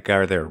through. Like,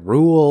 are there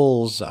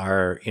rules?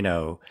 You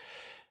know,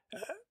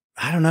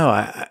 I don't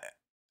know.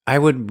 I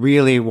would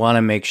really want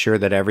to make sure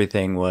that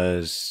everything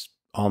was,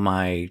 all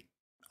my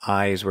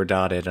I's were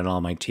dotted and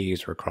all my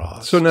T's were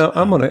crossed. So now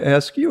I'm going to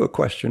ask you a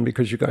question,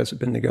 because you guys have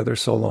been together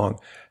so long.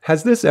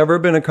 Has this ever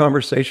been a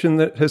conversation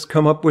that has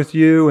come up with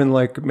you, and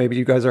like maybe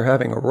you guys are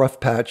having a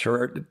rough patch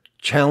or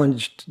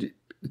challenged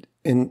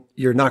in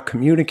you're not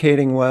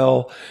communicating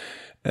well,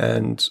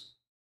 and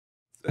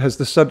has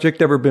the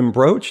subject ever been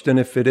broached? And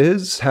if it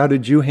is, how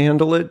did you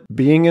handle it,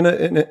 being in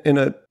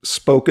a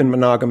spoken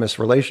monogamous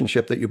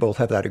relationship that you both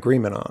have that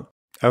agreement on?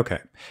 Okay.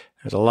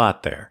 There's a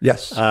lot there.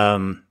 Yes.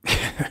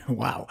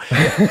 Wow.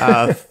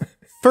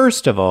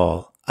 First of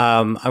all,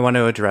 I want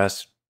to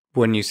address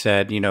when you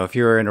said, you know, if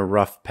you're in a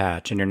rough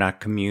patch and you're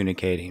not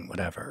communicating,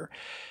 whatever.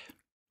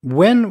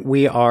 When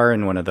we are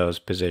in one of those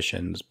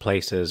positions,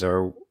 places,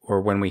 or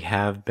when we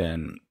have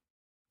been,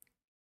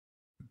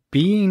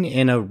 being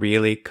in a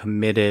really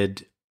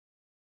committed,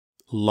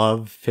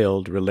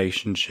 love-filled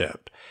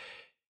relationship,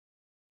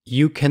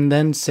 you can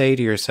then say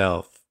to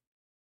yourself,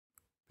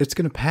 it's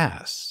going to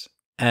pass.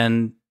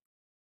 And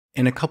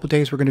in a couple of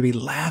days, we're going to be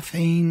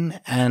laughing,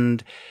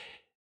 and,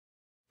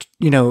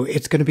 you know,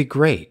 it's going to be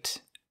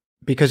great,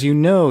 because you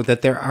know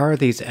that there are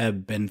these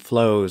ebb and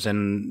flows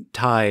and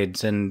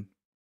tides and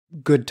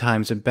good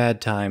times and bad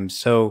times.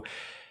 So,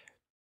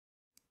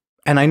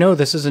 and I know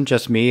this isn't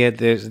just me.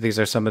 These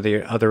are some of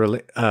the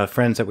other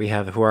friends that we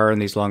have who are in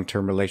these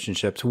long-term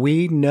relationships.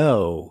 We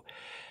know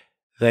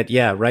that,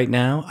 yeah, right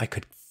now I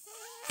could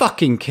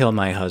fucking kill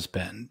my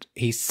husband.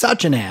 He's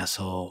such an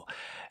asshole.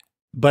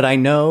 But I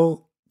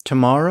know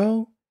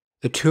tomorrow,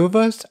 the two of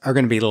us are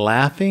going to be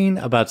laughing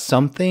about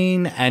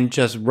something and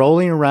just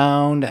rolling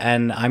around,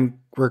 and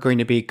we're going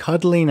to be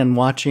cuddling and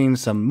watching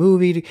some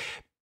movie,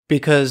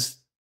 because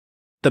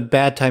the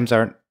bad times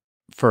aren't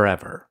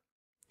forever.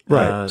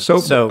 Right.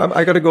 So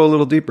I got to go a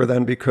little deeper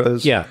then,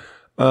 because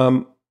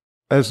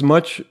as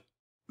much,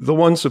 the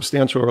one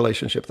substantial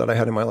relationship that I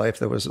had in my life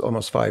that was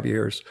almost 5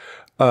 years,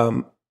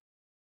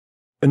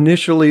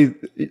 initially,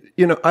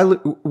 you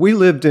know, we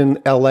lived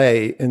in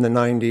LA in the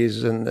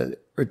 90s, and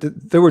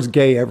there was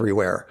gay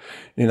everywhere.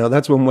 You know,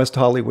 that's when West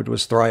Hollywood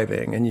was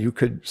thriving, and you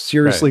could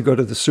seriously go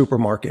to the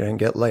supermarket and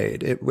get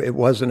laid. It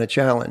wasn't a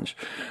challenge.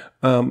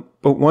 But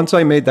once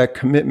I made that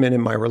commitment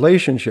in my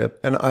relationship,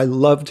 and I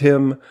loved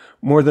him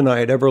more than I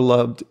had ever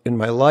loved in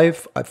my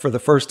life, for the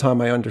first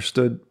time I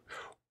understood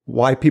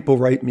why people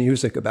write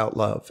music about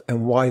love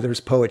and why there's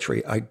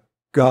poetry. I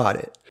got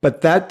it.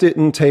 But that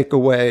didn't take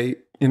away,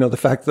 you know, the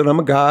fact that I'm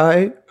a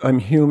guy, I'm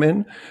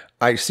human.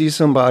 I see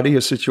somebody,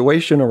 a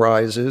situation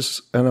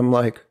arises, and I'm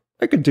like,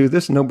 I could do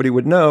this, nobody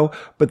would know.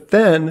 But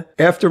then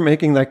after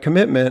making that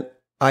commitment,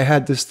 I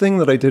had this thing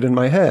that I did in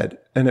my head,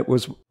 and it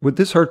was, would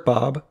this hurt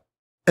Bob?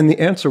 And the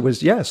answer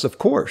was yes, of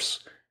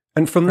course.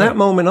 And from that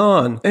moment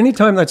on,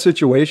 anytime that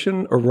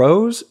situation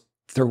arose,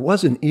 there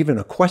wasn't even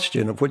a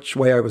question of which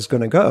way I was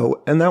going to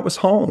go. And that was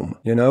home,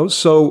 you know?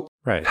 So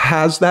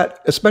has that,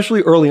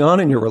 especially early on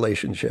in your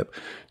relationship,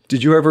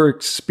 did you ever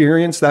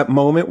experience that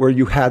moment where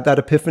you had that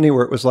epiphany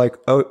where it was like,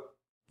 oh,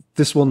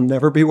 this will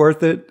never be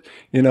worth it?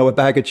 You know, a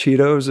bag of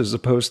Cheetos as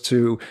opposed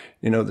to,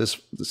 you know, this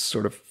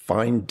sort of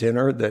fine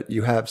dinner that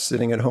you have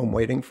sitting at home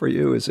waiting for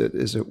you. Is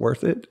it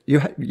worth it?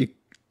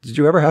 Did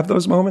you ever have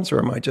those moments, or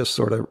am I just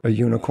sort of a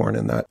unicorn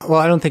in that? Well,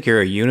 I don't think you're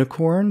a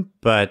unicorn,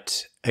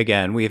 but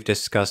again, we've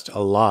discussed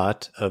a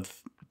lot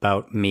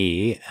about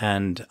me,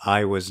 and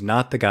I was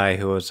not the guy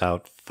who was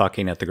out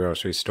fucking at the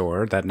grocery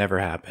store. That never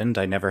happened.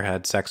 I never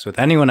had sex with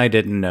anyone I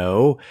didn't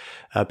know.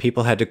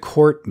 People had to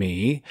court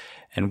me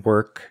and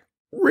work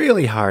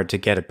really hard to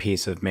get a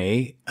piece of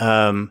me.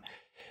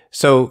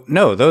 So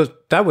no,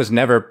 that was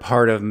never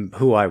part of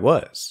who I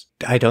was.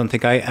 I don't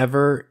think I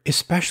ever,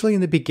 especially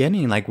in the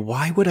beginning, like,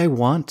 why would I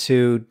want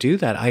to do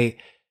that?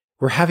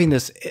 we're having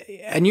this,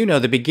 and you know,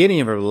 the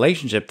beginning of a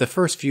relationship, the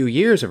first few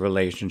years of a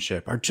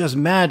relationship are just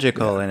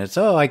magical. And it's,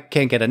 oh, I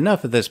can't get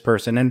enough of this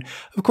person. And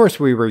of course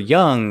we were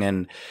young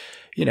and,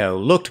 you know,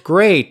 looked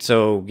great.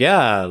 So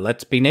yeah,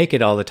 let's be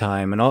naked all the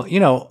time and all, you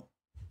know.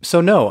 So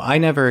no, I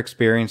never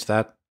experienced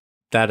that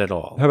at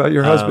all. How about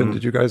your husband?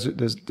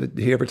 Did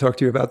he ever talk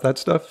to you about that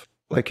stuff?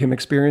 Like him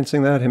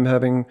experiencing that, him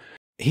having...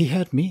 He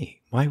had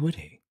me. Why would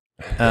he?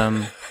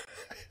 Well,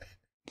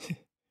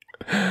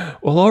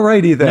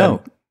 alrighty then.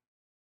 No.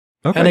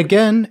 Okay. And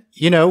again,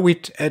 you know, we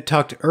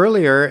talked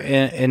earlier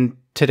in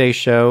today's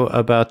show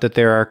about that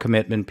there are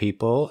commitment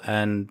people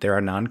and there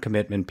are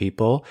non-commitment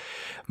people.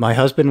 My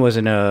husband was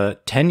in a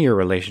 10-year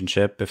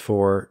relationship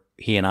before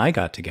he and I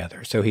got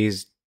together. So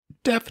he's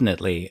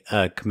definitely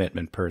a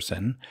commitment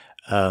person.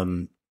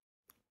 So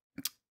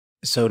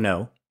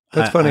no.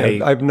 That's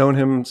funny. I've known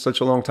him such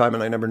a long time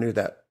and I never knew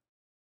that.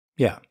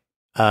 Yeah.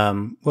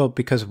 Well,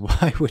 because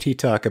why would he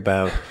talk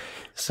about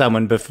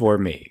someone before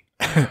me?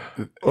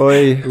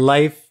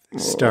 Life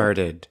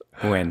started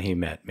when he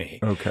met me.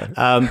 Okay.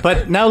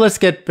 But now let's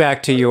get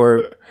back to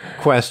your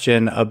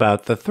question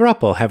about the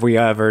throuple. Have we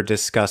ever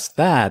discussed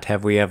that?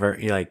 Have we ever,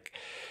 like,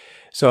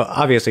 so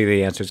obviously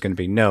the answer is going to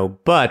be no,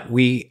 but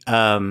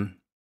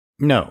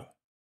no.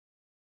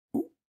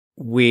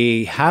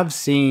 We have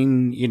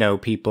seen, you know,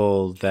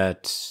 people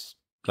that,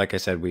 like I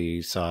said,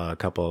 we saw a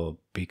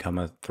couple become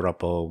a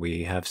throuple.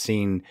 We have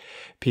seen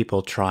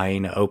people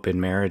trying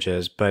open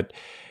marriages, but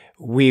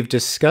we've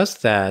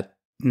discussed that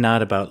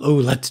not about, oh,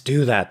 let's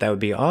do that. That would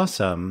be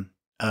awesome.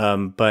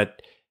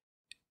 But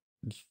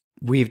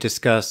we've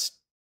discussed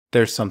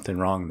there's something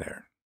wrong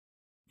there.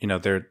 You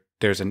know,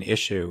 there's an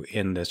issue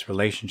in this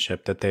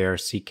relationship that they are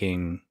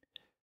seeking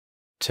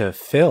to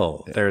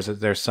fill. Yeah.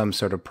 There's some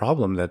sort of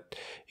problem that,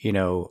 you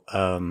know,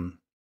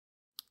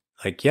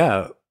 like,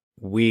 yeah,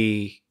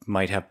 we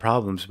might have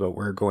problems, but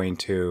we're going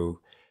to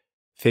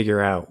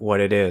figure out what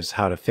it is,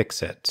 how to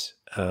fix it.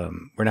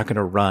 We're not going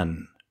to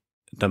run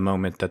the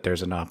moment that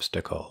there's an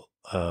obstacle.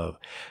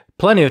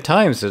 Plenty of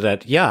times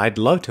that, yeah, I'd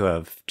love to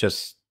have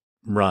just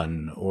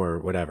run or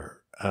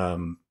whatever.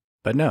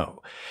 But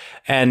no.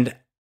 And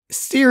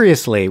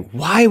seriously,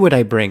 why would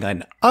I bring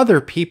in other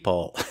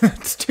people?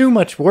 It's too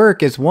much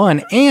work is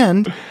one.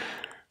 And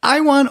I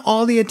want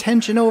all the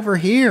attention over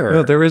here.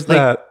 Yeah, there is like,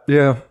 that.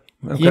 Yeah.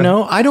 Okay. You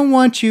know, I don't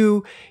want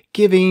you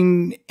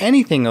giving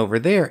anything over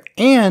there.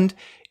 And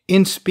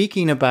in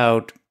speaking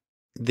about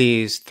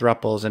these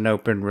thruples and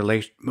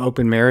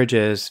open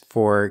marriages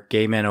for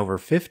gay men over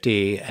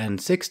 50 and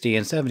 60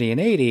 and 70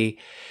 and 80,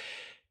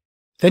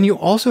 then you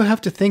also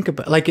have to think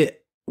about, like,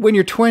 when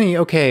you're 20,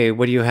 okay,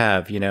 what do you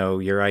have? You know,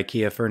 your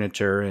IKEA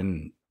furniture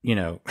and, you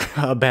know,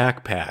 a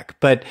backpack.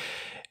 But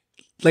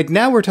like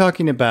now we're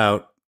talking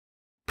about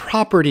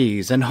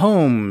properties and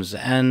homes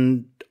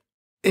and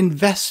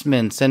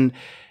investments. And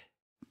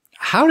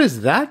how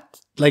does that,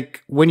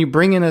 like, when you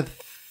bring in a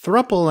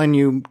throuple and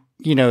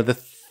you know, the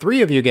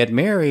three of you get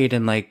married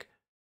and like,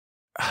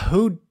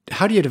 how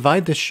do you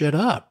divide this shit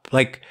up?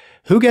 Like,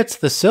 who gets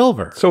the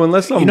silver? So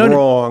unless I'm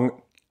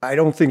wrong, I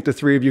don't think the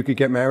three of you could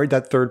get married.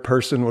 That third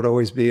person would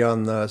always be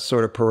on the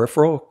sort of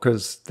peripheral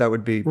because that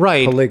would be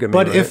polygamy.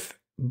 But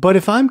right?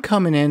 if I'm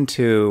coming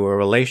into a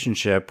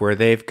relationship where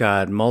they've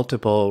got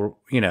multiple,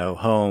 you know,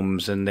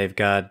 homes and they've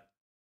got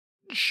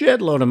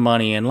shitload of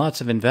money and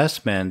lots of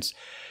investments,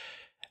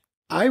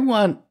 I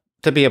want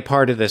to be a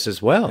part of this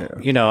as well.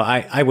 Yeah. You know,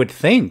 I would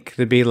think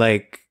to be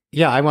like,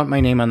 yeah, I want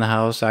my name on the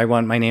house. I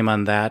want my name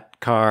on that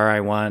car. I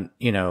want,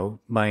 you know,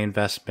 my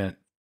investment.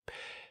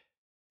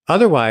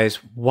 Otherwise,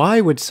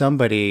 why would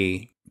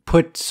somebody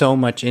put so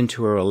much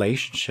into a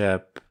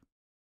relationship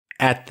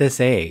at this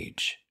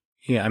age?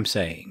 Yeah, I'm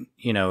saying,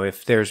 you know,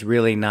 if there's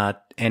really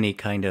not any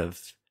kind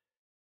of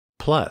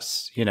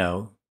plus, you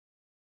know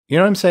what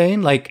I'm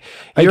saying? Like,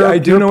 I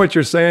do know what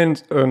you're saying.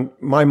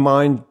 My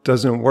mind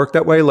doesn't work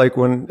that way. Like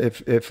when,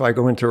 if I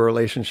go into a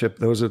relationship,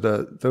 those are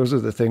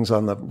the things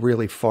on the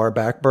really far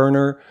back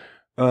burner.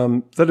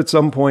 That at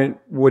some point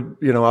would,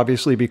 you know,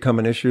 obviously become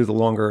an issue the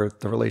longer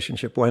the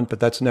relationship went, but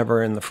that's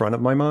never in the front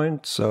of my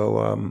mind.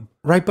 So,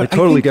 right, but I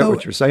totally get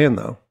what you're saying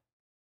though.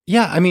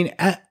 Yeah. I mean,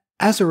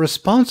 as a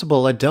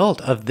responsible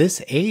adult of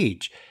this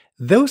age,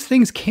 those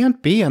things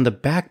can't be on the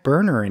back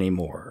burner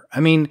anymore. I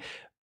mean,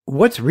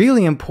 what's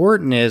really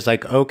important is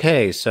like,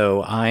 okay,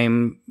 so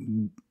I'm,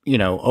 you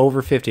know,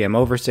 over 50, I'm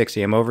over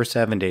 60, I'm over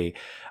 70.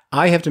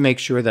 I have to make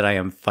sure that I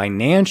am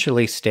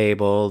financially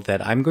stable,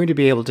 that I'm going to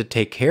be able to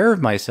take care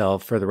of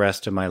myself for the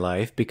rest of my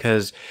life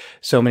because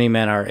so many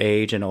men our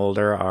age and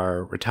older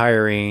are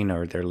retiring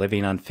or they're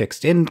living on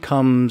fixed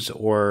incomes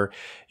or,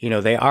 you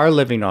know, they are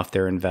living off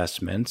their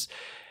investments.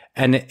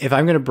 And if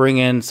I'm going to bring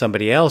in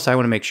somebody else, I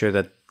want to make sure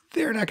that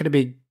they're not going to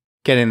be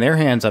getting their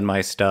hands on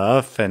my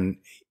stuff. And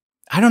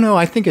I don't know,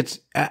 I think it's,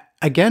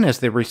 again, as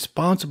the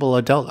responsible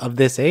adult of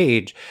this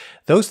age,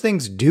 those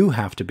things do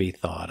have to be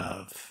thought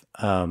of.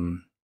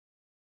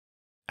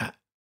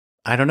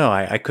 I don't know.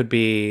 I could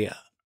be.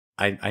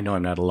 I know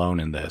I'm not alone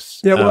in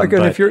this. Yeah. Well,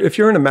 again, if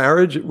you're in a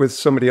marriage with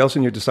somebody else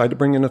and you decide to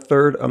bring in a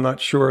third, I'm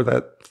not sure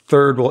that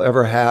third will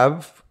ever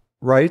have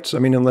rights? I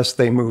mean, unless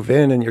they move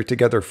in and you're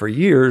together for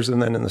years,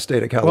 and then in the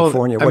state of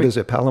California, Well, is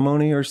it,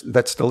 palimony, or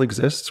that still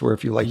exists, where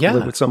if you Yeah.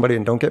 live with somebody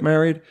and don't get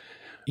married?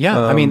 Yeah,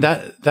 I mean,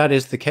 that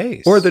is the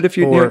case. Or that if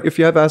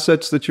you have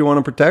assets that you want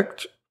to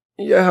protect,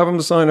 you have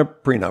them sign a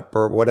prenup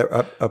or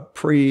whatever, a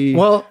pre.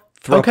 Well,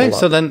 okay,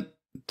 throuple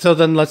so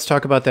then let's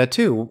talk about that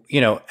too. You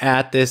know,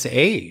 at this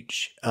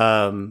age,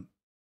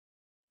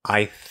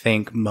 I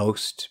think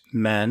most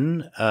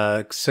men,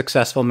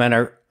 successful men,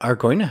 are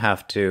going to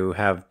have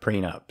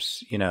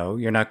prenups. You know,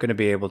 you're not going to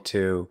be able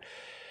to,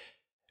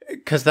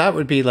 because that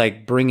would be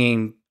like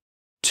bringing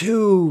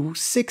 2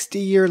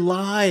 60-year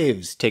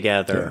lives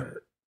together.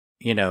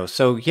 You know,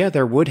 so yeah,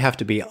 there would have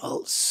to be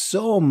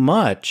so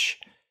much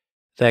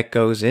that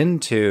goes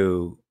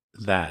into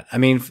that. I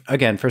mean,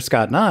 again, for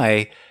Scott and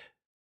I,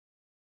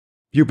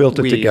 you built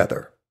it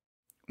together.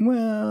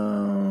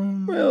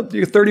 Well,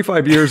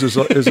 35 years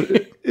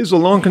is a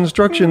long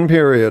construction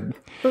period.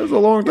 That's a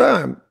long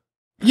time.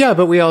 Yeah,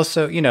 but we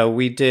also, you know,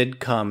 we did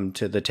come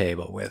to the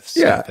table with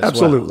stuff as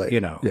absolutely. well, you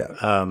know.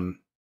 Yeah.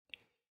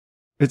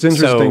 It's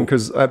interesting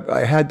because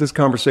I had this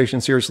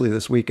conversation seriously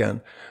this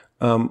weekend.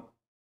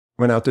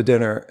 Went out to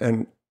dinner,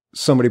 and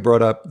somebody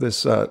brought up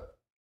this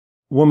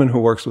woman who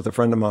works with a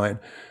friend of mine,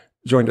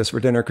 joined us for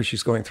dinner because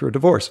she's going through a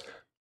divorce.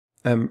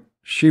 And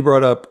she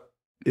brought up,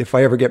 if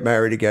I ever get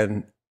married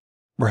again,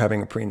 we're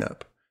having a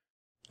prenup.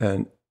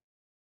 And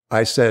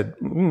I said,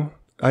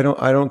 I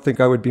don't think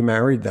I would be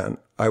married then.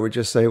 I would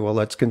just say, well,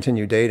 let's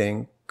continue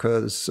dating,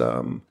 because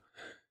I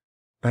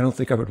don't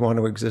think I would want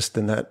to exist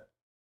in that.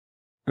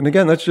 And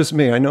again, that's just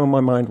me. I know my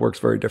mind works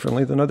very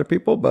differently than other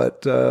people,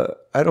 but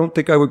I don't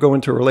think I would go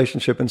into a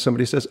relationship and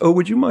somebody says, oh,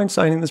 would you mind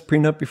signing this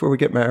prenup before we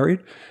get married?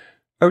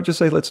 I would just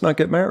say, let's not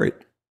get married.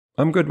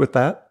 I'm good with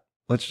that.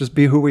 Let's just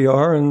be who we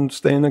are and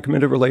stay in a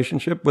committed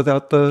relationship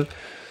without the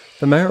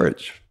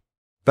marriage.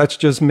 That's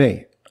just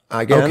me.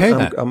 Again,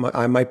 okay,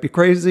 I might be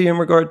crazy in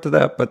regard to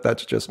that, but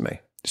that's just me.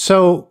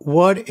 So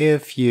what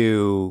if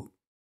you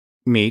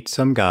meet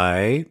some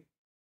guy,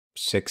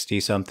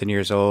 60-something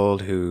years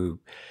old, who,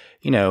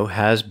 you know,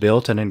 has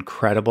built an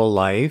incredible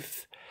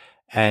life,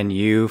 and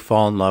you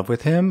fall in love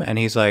with him, and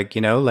he's like,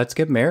 you know, let's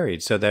get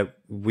married so that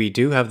we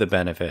do have the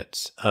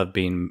benefits of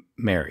being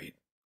married.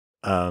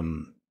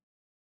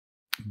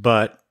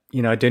 But,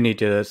 you know, I do need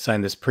to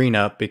sign this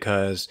prenup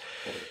because,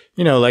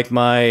 you know, like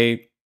my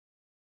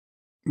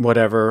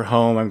whatever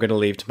home I'm going to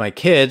leave to my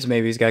kids,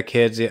 maybe he's got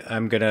kids,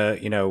 I'm going to,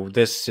 you know,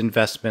 this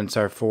investments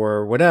are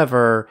for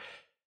whatever.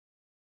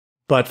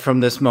 But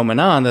from this moment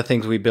on, the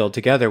things we build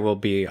together will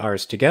be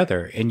ours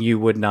together. And you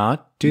would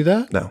not do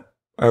that? No.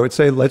 I would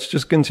say let's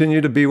just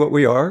continue to be what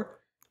we are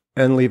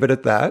and leave it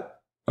at that.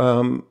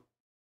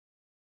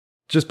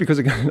 Just because,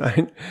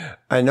 again,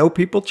 I know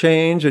people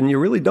change and you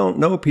really don't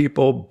know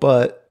people,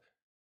 but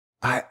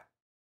I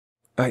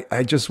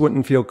just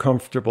wouldn't feel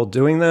comfortable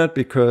doing that,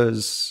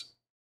 because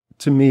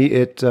to me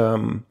it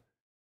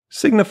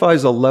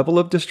signifies a level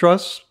of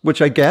distrust,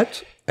 which I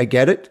get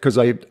it because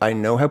I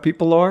know how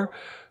people are.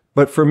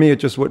 But for me, it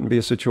just wouldn't be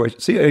a situation.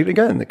 See,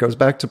 again, it goes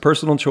back to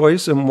personal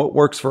choice and what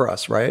works for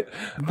us, right?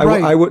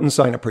 I wouldn't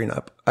sign a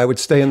prenup. I would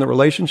stay in the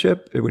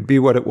relationship. It would be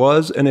what it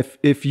was. And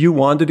if you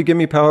wanted to give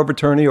me power of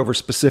attorney over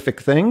specific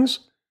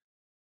things,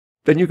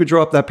 then you could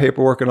draw up that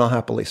paperwork and I'll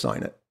happily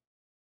sign it.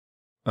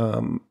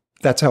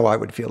 That's how I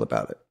would feel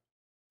about it.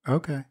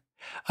 Okay.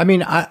 I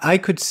mean, I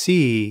could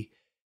see,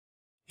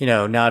 you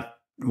know, not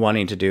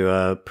wanting to do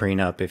a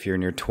prenup if you're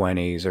in your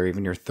 20s or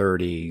even your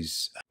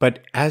 30s. But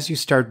as you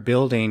start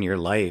building your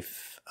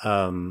life,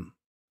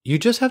 you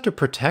just have to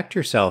protect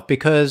yourself,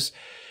 because,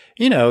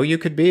 you know, you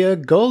could be a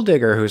gold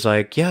digger who's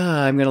like, yeah,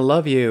 I'm going to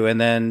love you. And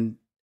then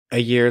a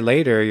year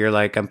later, you're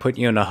like, I'm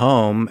putting you in a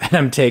home and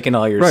I'm taking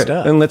all your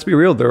stuff. And let's be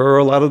real, there are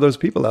a lot of those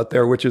people out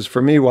there, which is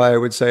for me why I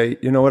would say,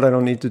 you know what, I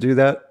don't need to do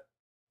that.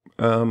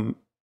 And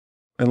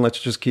let's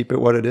just keep it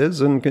what it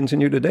is and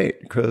continue to date.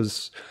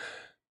 Because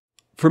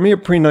for me, a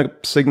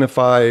prenup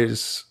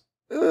signifies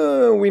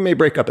we may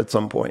break up at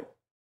some point.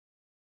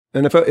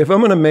 And if I'm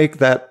going to make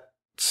that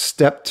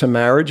step to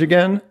marriage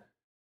again,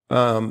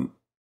 there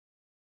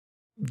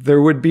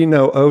would be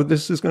no, oh,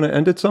 this is going to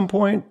end at some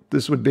point.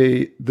 This would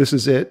be, this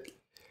is it.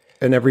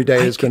 And every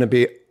day is going to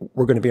be,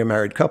 we're going to be a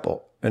married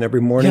couple. And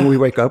every morning we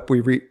wake up,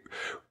 we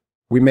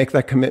make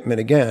that commitment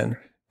again.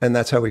 And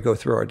that's how we go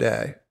through our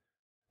day.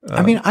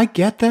 I mean, I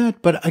get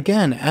that. But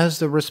again, as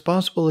the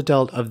responsible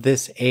adult of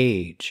this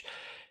age,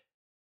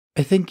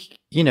 I think,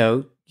 you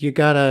know, you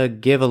gotta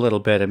give a little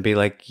bit and be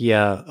like,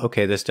 yeah,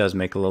 okay, this does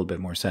make a little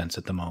bit more sense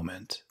at the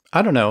moment.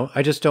 I don't know.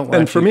 I just don't want.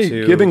 And for me,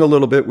 giving a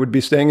little bit would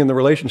be staying in the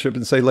relationship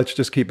and say, let's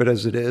just keep it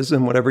as it is,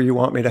 and whatever you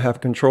want me to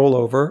have control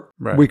over,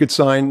 we could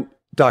sign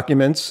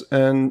documents,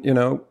 and you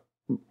know,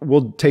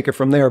 we'll take it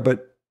from there.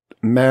 But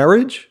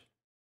marriage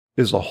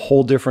is a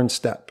whole different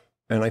step,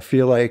 and I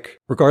feel like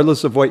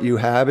regardless of what you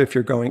have, if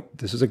you're going,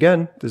 this is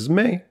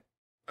me.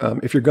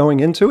 If you're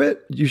going into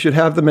it, you should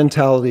have the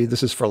mentality,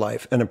 this is for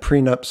life. And a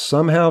prenup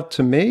somehow,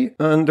 to me,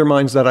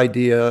 undermines that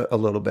idea a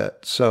little bit.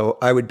 So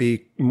I would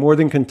be more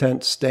than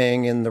content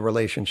staying in the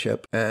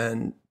relationship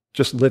and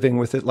just living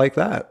with it like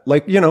that.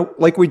 Like, you know,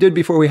 like we did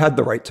before we had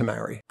the right to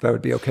marry. That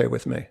would be okay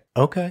with me.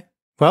 Okay.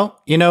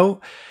 Well, you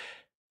know,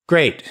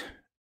 great.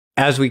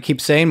 As we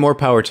keep saying, more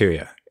power to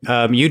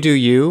you. You do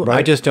you. Right.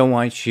 I just don't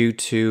want you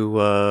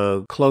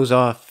to close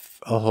off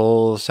a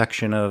whole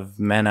section of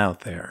men out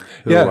there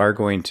who are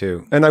going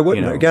to, and I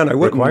wouldn't, you know, again, I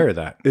wouldn't require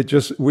that. It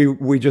just,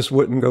 we just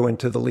wouldn't go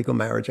into the legal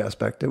marriage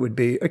aspect. It would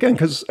be, again,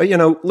 because, you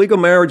know, legal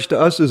marriage to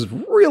us is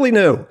really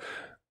new.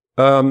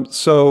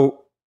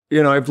 So,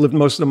 you know, I've lived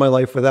most of my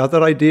life without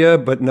that idea,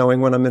 but knowing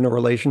when I'm in a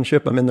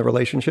relationship, I'm in the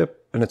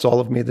relationship and it's all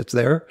of me that's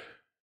there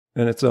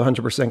and it's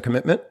 100%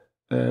 commitment.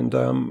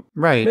 And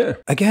right. Yeah.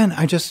 Again,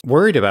 I just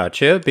worried about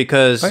you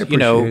because, you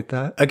know,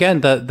 that.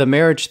 Again, the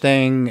marriage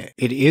thing,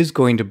 it is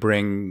going to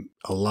bring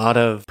a lot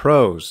of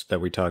pros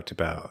that we talked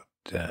about,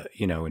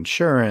 you know,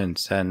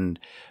 insurance and,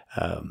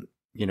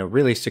 you know,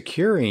 really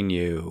securing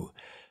you.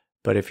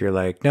 But if you're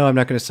like, no, I'm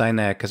not going to sign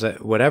that because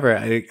whatever,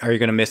 are you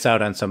going to miss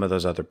out on some of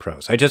those other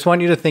pros? I just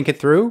want you to think it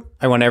through.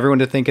 I want everyone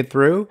to think it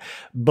through.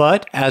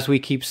 But as we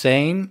keep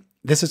saying,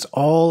 this is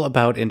all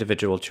about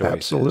individual choices.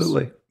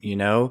 Absolutely. You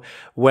know,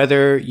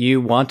 whether you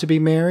want to be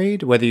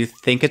married, whether you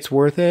think it's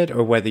worth it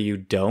or whether you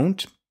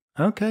don't,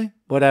 okay,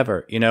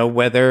 whatever. You know,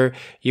 whether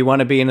you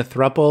want to be in a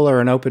throuple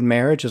or an open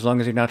marriage, as long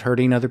as you're not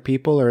hurting other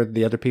people or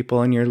the other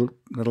people in your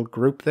little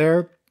group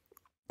there,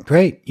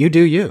 great, you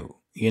do you,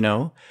 you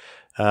know.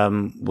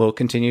 We'll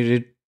continue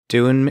to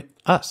doing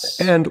us.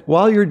 And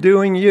while you're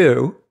doing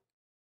you,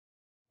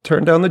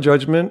 turn down the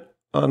judgment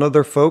on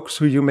other folks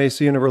who you may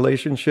see in a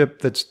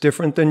relationship that's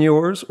different than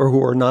yours or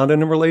who are not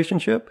in a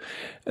relationship,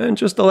 and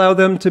just allow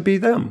them to be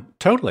them.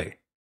 Totally.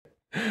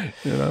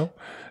 You know,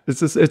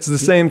 it's the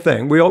same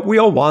thing. We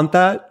all want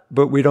that,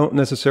 but we don't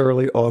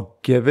necessarily all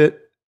give it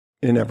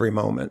in every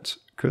moment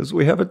because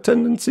we have a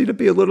tendency to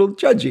be a little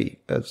judgy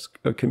as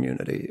a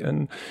community.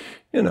 And,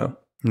 you know,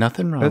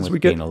 nothing wrong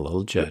with being a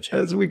little judgy.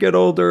 As we get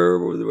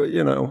older,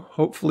 you know,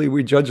 hopefully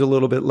we judge a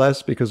little bit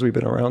less because we've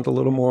been around a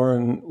little more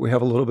and we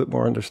have a little bit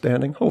more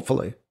understanding.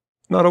 Hopefully.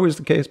 Not always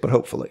the case, but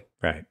hopefully.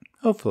 Right.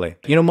 Hopefully.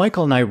 You know,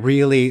 Michael and I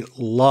really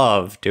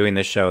love doing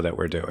the show that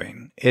we're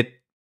doing.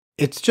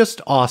 It's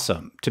just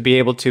awesome to be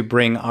able to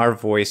bring our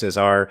voices,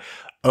 our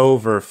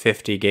over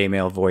 50 gay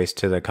male voice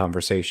to the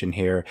conversation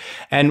here.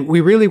 And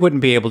we really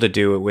wouldn't be able to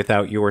do it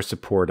without your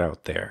support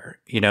out there.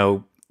 You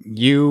know,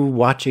 you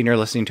watching or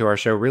listening to our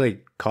show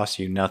really costs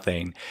you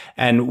nothing.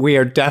 And we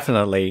are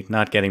definitely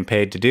not getting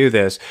paid to do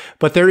this.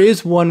 But there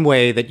is one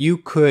way that you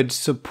could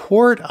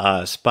support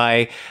us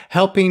by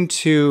helping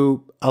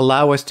to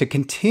allow us to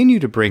continue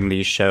to bring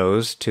these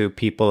shows to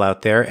people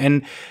out there.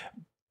 And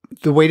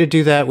the way to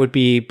do that would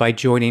be by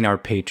joining our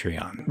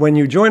Patreon. When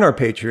you join our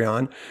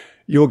Patreon,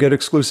 you'll get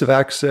exclusive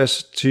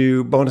access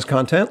to bonus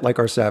content like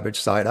our Savage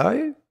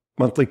Side-Eye,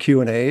 monthly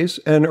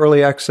Q&As, and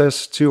early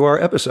access to our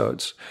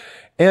episodes.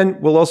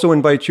 And we'll also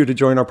invite you to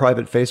join our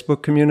private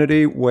Facebook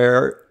community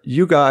where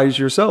you guys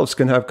yourselves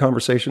can have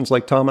conversations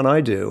like Tom and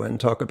I do and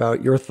talk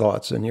about your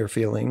thoughts and your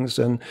feelings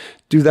and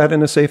do that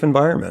in a safe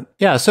environment.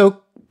 Yeah,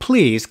 so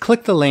please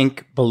click the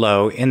link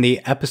below in the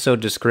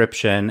episode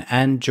description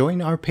and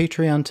join our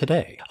Patreon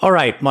today. All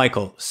right,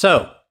 Michael,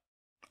 so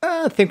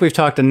I think we've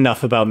talked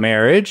enough about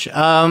marriage.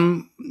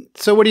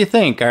 So what do you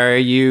think? Are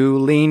you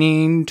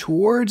leaning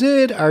towards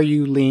it? Are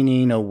you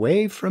leaning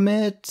away from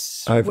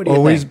it? I've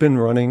always been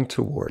running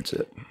towards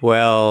it.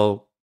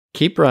 Well,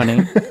 keep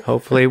running.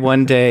 Hopefully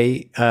one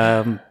day.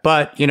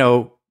 But, you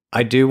know,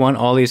 I do want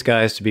all these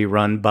guys to be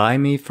run by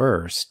me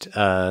first.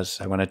 So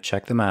I want to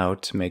check them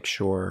out to make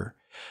sure.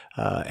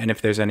 And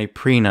if there's any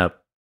prenup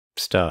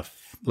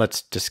stuff,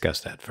 let's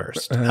discuss that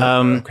first.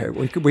 Okay,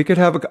 we could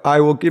have I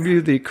will give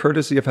you the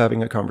courtesy of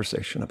having a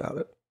conversation about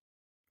it.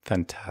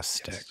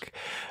 Fantastic.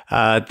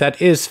 Yes. That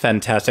is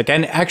fantastic.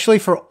 And actually,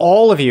 for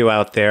all of you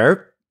out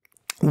there,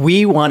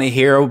 we want to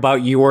hear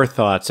about your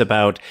thoughts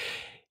about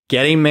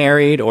getting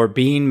married or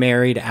being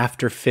married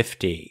after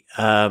 50.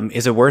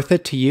 Is it worth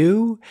it to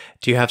you?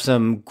 Do you have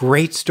some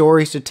great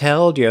stories to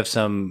tell? Do you have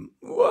some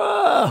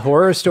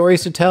horror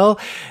stories to tell?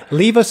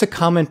 Leave us a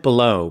comment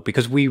below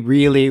because we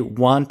really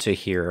want to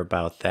hear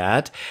about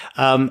that.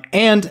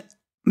 And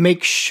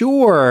make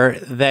sure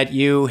that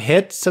you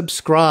hit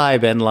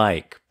subscribe and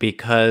like,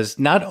 because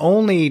not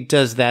only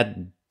does that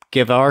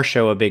give our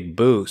show a big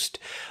boost,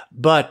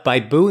 but by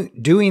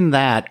doing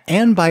that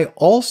and by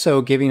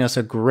also giving us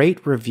a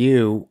great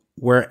review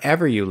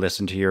wherever you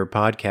listen to your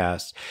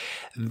podcast,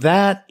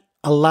 that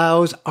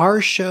allows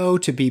our show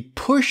to be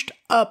pushed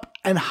up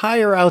and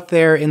higher out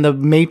there in the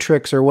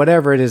matrix or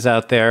whatever it is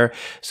out there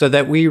so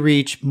that we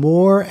reach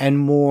more and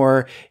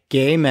more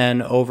gay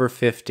men over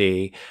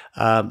 50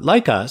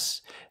 like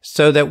us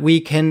so that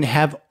we can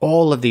have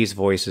all of these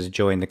voices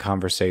join the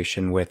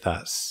conversation with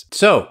us.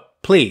 So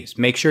please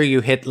make sure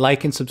you hit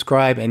like and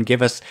subscribe and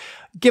give us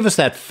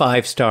that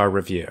 5-star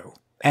review.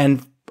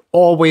 And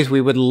always we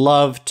would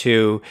love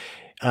to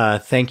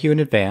thank you in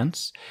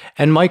advance.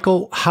 And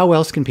Michael, how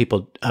else can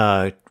people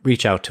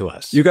reach out to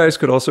us? You guys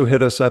could also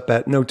hit us up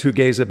at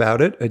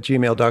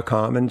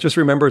no2gaysabout@gmail.com. And just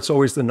remember, it's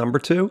always the number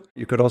 2.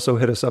 You could also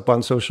hit us up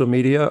on social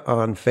media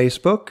on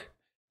Facebook,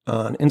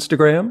 on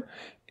Instagram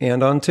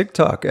and on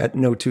TikTok at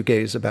No Two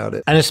Gays About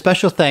It. And a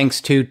special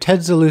thanks to Ted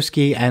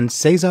Zalewski and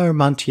Cesar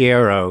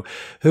Montiero,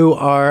 who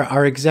are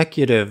our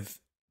executive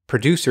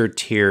producer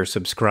tier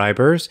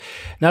subscribers.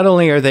 Not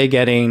only are they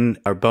getting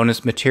our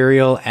bonus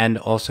material and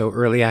also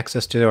early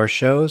access to our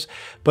shows,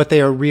 but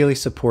they are really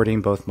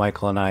supporting both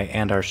Michael and I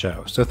and our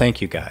show. So thank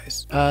you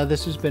guys.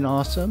 This has been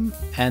awesome.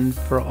 And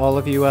for all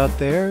of you out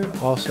there,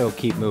 also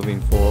keep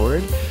moving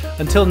forward.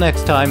 Until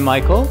next time,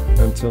 Michael.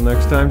 Until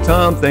next time,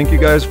 Tom. Thank you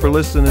guys for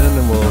listening,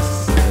 and we'll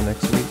see